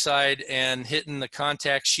twin oxide and hitting the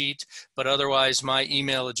contact sheet, but otherwise my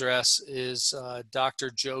email address is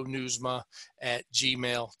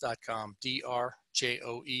drjoeneusma@gmail.com,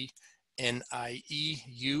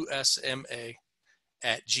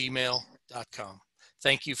 drjoeneusma@gmail.com.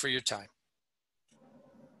 Thank you for your time.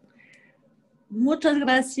 Muchas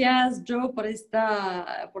gracias, Joe, por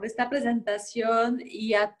esta presentación,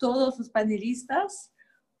 y a todos los panelistas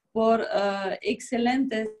por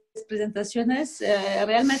excelentes presentaciones.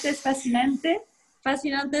 Realmente es fascinante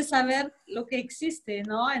saber lo que existe,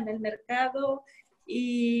 ¿no?, en el mercado,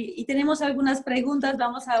 y tenemos algunas preguntas.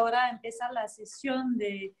 Vamos ahora a empezar la sesión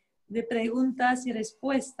de preguntas y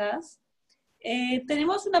respuestas.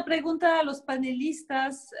 Tenemos una pregunta a los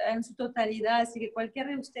panelistas en su totalidad, así que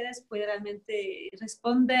cualquiera de ustedes puede realmente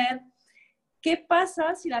responder. ¿Qué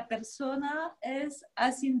pasa si la persona es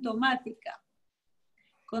asintomática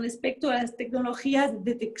con respecto a las tecnologías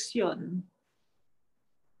de detección?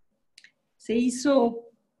 ¿Se hizo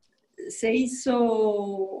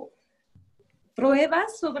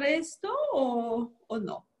pruebas sobre esto o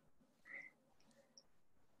no?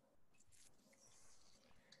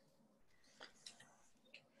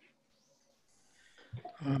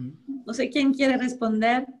 No sé quién quiere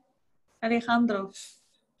responder. Alejandro.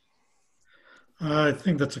 I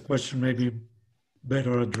think that's a question maybe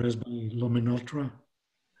better addressed by Lumen Ultra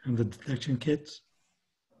and the detection kits.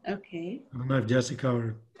 Okay. I don't know if Jessica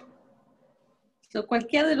or... So,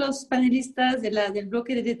 cualquiera de los panelistas del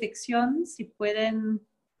bloque de detección, si pueden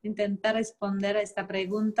intentar responder a esta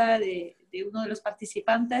pregunta de uno de los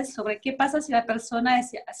participantes sobre qué pasa si la persona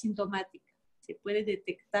es asintomática. ¿Se puede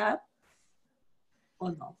detectar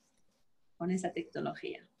o no con esa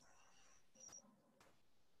tecnología?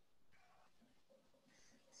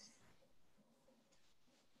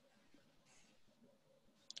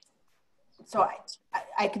 So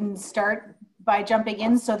I can start by jumping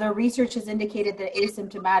in. So the research has indicated that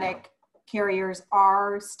asymptomatic carriers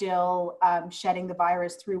are still shedding the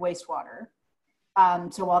virus through wastewater.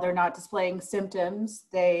 So while they're not displaying symptoms,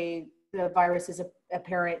 the virus is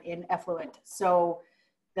apparent in effluent. So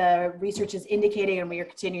the research is indicating, and we are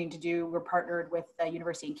continuing to do, we're partnered with the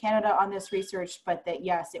University in Canada on this research, but that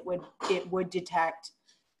yes, it would detect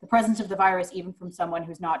the presence of the virus even from someone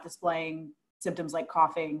who's not displaying symptoms like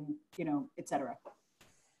coughing, you know, et cetera.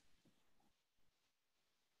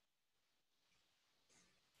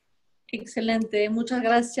 Excelente, muchas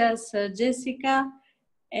gracias, Jessica.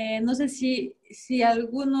 No sé si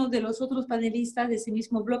alguno de los otros panelistas de ese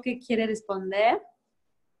mismo bloque quiere responder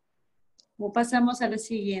o pasamos a la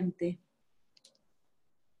siguiente.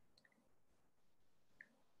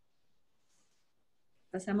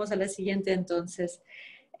 Pasamos a la siguiente entonces.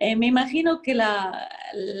 Me imagino que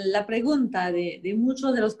la pregunta de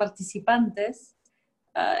muchos de los participantes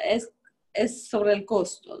es sobre el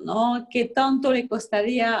costo, ¿no? ¿Qué tanto le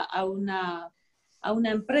costaría a una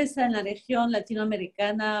empresa en la región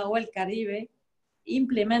latinoamericana o el Caribe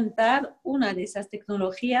implementar una de esas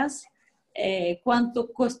tecnologías?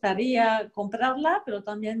 ¿Cuánto costaría comprarla, pero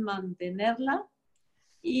también mantenerla?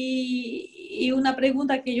 Y una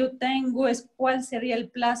pregunta que yo tengo es ¿cuál sería el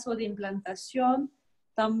plazo de implantación?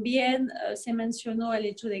 También se mencionó el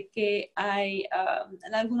hecho de que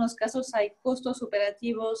en algunos casos hay costos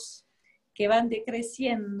operativos que van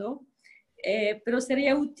decreciendo, pero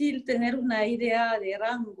sería útil tener una idea de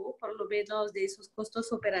rango, por lo menos, de esos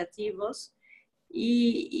costos operativos.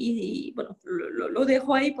 Y bueno, lo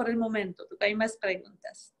dejo ahí por el momento, porque hay más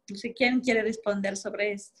preguntas. No sé quién quiere responder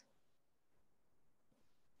sobre esto.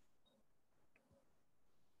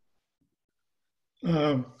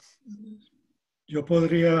 Yo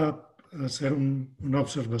podría hacer una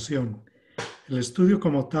observación. El estudio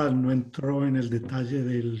como tal no entró en el detalle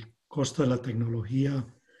del costo de la tecnología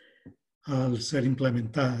al ser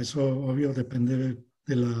implementada. Eso, obvio, depende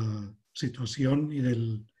de la situación y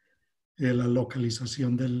de la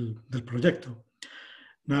localización del proyecto.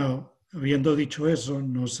 Now, habiendo dicho eso,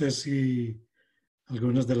 no sé si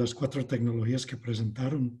algunas de las 4 tecnologías que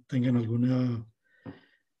presentaron tengan alguna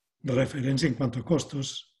referencia en cuanto a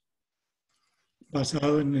costos,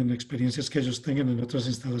 basado en experiencias que ellos tengan en otras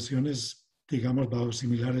instalaciones, digamos, bajo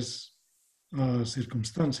similares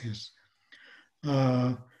circunstancias.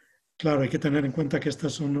 Claro, hay que tener en cuenta que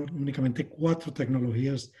estas son únicamente 4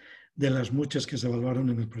 tecnologías de las muchas que se evaluaron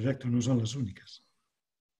en el proyecto, no son las únicas.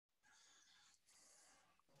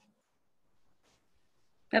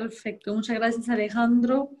 Perfecto, muchas gracias,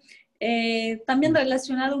 Alejandro. También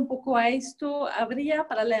relacionado un poco a esto, habría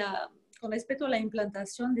con respecto a la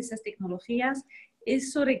implantación de esas tecnologías,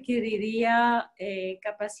 eso requeriría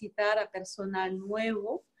capacitar a personal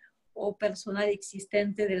nuevo o personal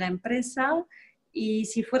existente de la empresa, y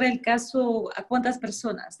si fuera el caso, ¿a cuántas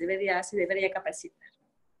personas se debería capacitar?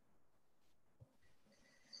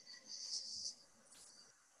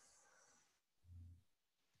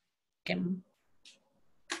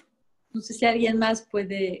 No sé si alguien más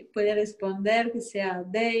puede responder, que sea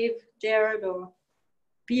Dave, Jared o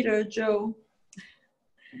Peter, Joe,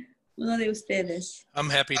 uno de ustedes. I'm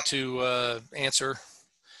happy to answer.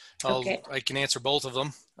 Okay. I can answer both of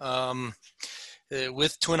them.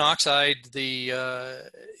 With twin oxide, the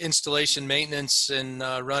installation, maintenance, and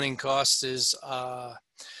running costs is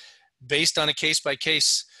based on a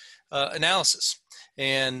case-by-case analysis.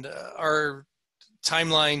 And our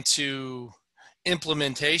timeline to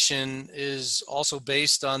implementation is also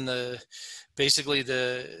based on basically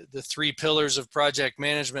the 3 pillars of project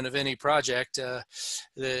management of any project.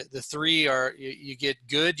 The 3 are you get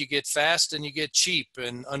good, you get fast, and you get cheap.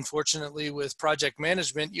 And unfortunately, with project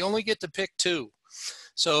management, you only get to pick 2.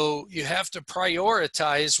 So you have to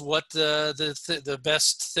prioritize what the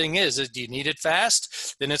best thing is. Do you need it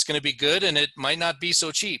fast? Then it's going to be good, and it might not be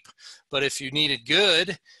so cheap. But if you need it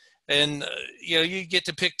good, and you get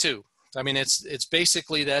to pick 2. I mean, it's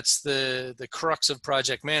basically, that's the crux of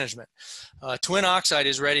project management. Twin Oxide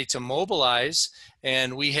is ready to mobilize,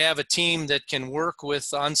 and we have a team that can work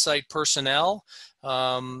with on-site personnel,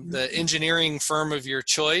 the engineering firm of your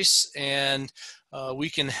choice, and we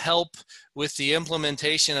can help with the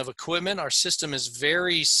implementation of equipment. Our system is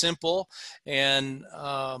very simple, and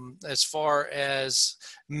as far as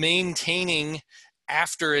maintaining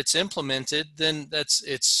after it's implemented, then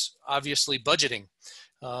it's obviously budgeting.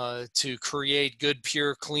 To create good,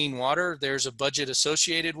 pure, clean water, there's a budget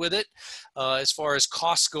associated with it. As far as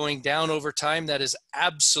costs going down over time, that is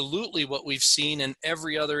absolutely what we've seen in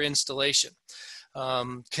every other installation.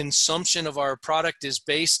 Consumption of our product is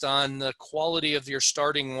based on the quality of your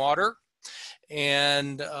starting water,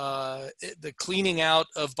 and the cleaning out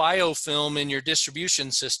of biofilm in your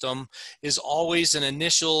distribution system is always an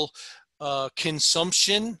initial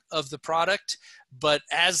consumption of the product. But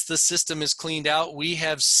as the system is cleaned out, we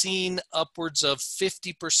have seen upwards of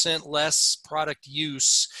 50% less product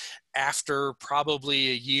use after probably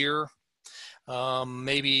a year,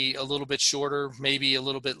 maybe a little bit shorter, maybe a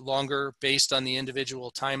little bit longer based on the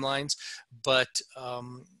individual timelines. But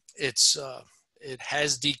it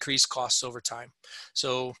has decreased costs over time.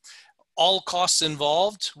 So all costs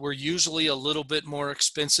involved were usually a little bit more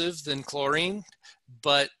expensive than chlorine,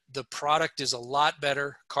 but the product is a lot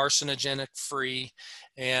better, carcinogenic free,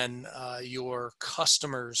 and your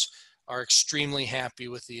customers are extremely happy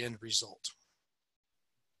with the end result.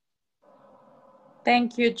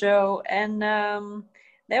 Thank you, Joe. And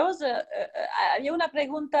there was había una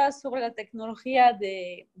pregunta sobre la tecnología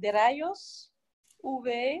de rayos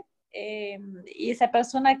UV, y esa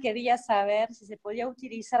persona quería saber si se podía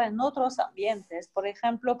utilizar en otros ambientes, por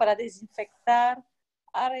ejemplo, para desinfectar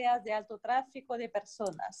áreas de alto tráfico de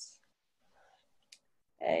personas.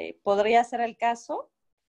 ¿Podría ser el caso?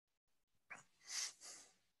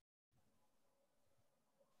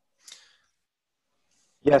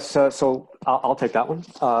 Yes, so I'll take that one.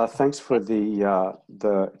 Thanks for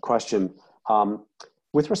the question.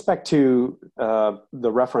 With respect to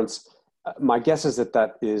the reference, my guess is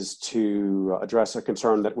that is to address a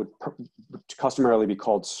concern that would customarily be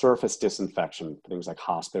called surface disinfection, things like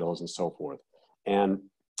hospitals and so forth. And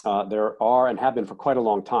there are, and have been for quite a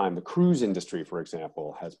long time, the cruise industry, for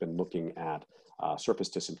example, has been looking at surface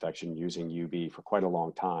disinfection using UV for quite a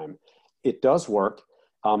long time. It does work.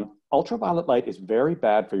 Ultraviolet light is very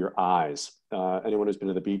bad for your eyes. Anyone who's been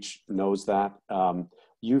to the beach knows that.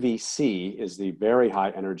 UVC is the very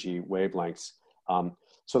high energy wavelengths.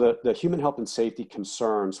 So the human health and safety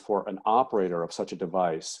concerns for an operator of such a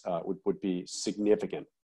device would be significant.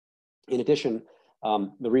 In addition,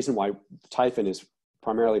 the reason why Typhon is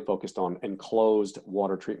primarily focused on enclosed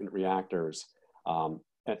water treatment reactors,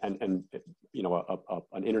 and you know,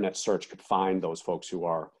 an internet search could find those folks who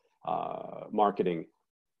are marketing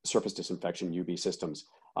surface disinfection UV systems.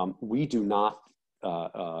 We do not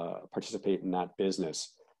participate in that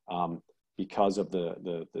business because of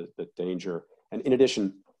the danger. And in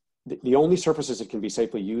addition, the only surfaces it can be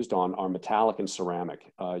safely used on are metallic and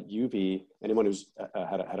ceramic. UV, anyone who's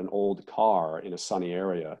had an old car in a sunny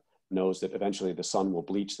area knows that eventually the sun will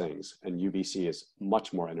bleach things, and UVC is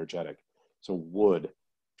much more energetic. So wood,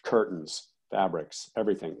 curtains, fabrics,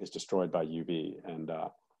 everything is destroyed by UV, and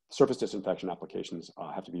surface disinfection applications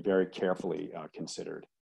have to be very carefully considered.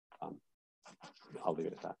 I'll leave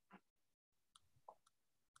it at that.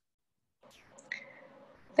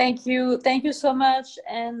 Thank you so much.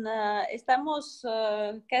 And estamos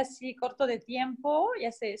casi corto de tiempo,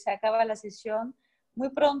 ya se acaba la sesión. Muy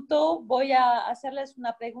pronto voy a hacerles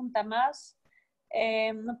una pregunta más.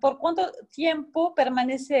 ¿Por cuánto tiempo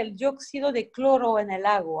permanece el dióxido de cloro en el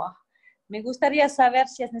agua? Me gustaría saber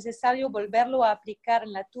si es necesario volverlo a aplicar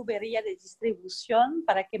en la tubería de distribución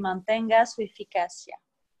para que mantenga su eficacia.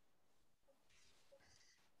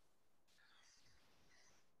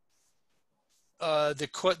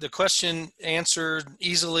 The question answered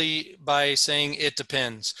easily by saying it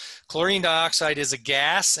depends. Chlorine dioxide is a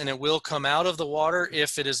gas, and it will come out of the water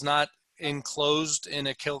if it is not enclosed in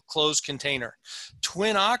a closed container.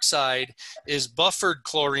 Twin oxide is buffered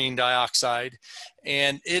chlorine dioxide,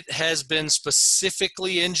 and it has been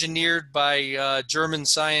specifically engineered by German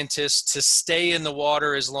scientists to stay in the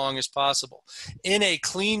water as long as possible. In a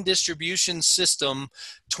clean distribution system,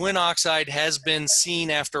 twin oxide has been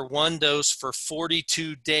seen after one dose for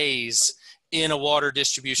 42 days in a water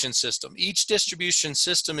distribution system. Each distribution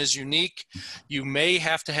system is unique. You may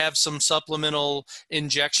have to have some supplemental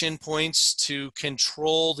injection points to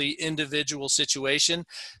control the individual situation.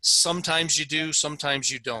 Sometimes you do,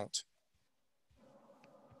 sometimes you don't.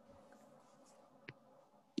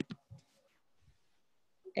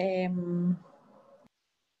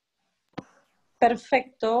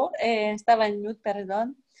 Perfecto, estaba en mute,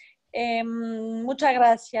 perdón. Muchas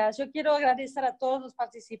gracias. Yo quiero agradecer a todos los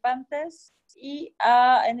participantes y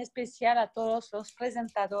en especial a todos los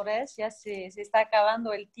presentadores. Ya se está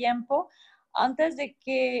acabando el tiempo. Antes de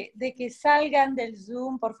que salgan del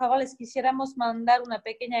Zoom, por favor, les quisiéramos mandar una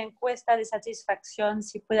pequeña encuesta de satisfacción.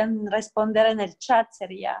 Si pueden responder en el chat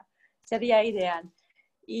sería ideal.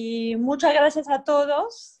 Y muchas gracias a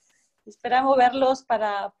todos. Esperamos verlos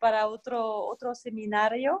para otro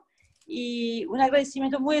seminario. Y un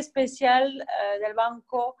agradecimiento muy especial del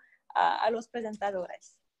Banco a los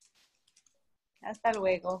presentadores. Hasta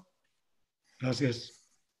luego. Gracias.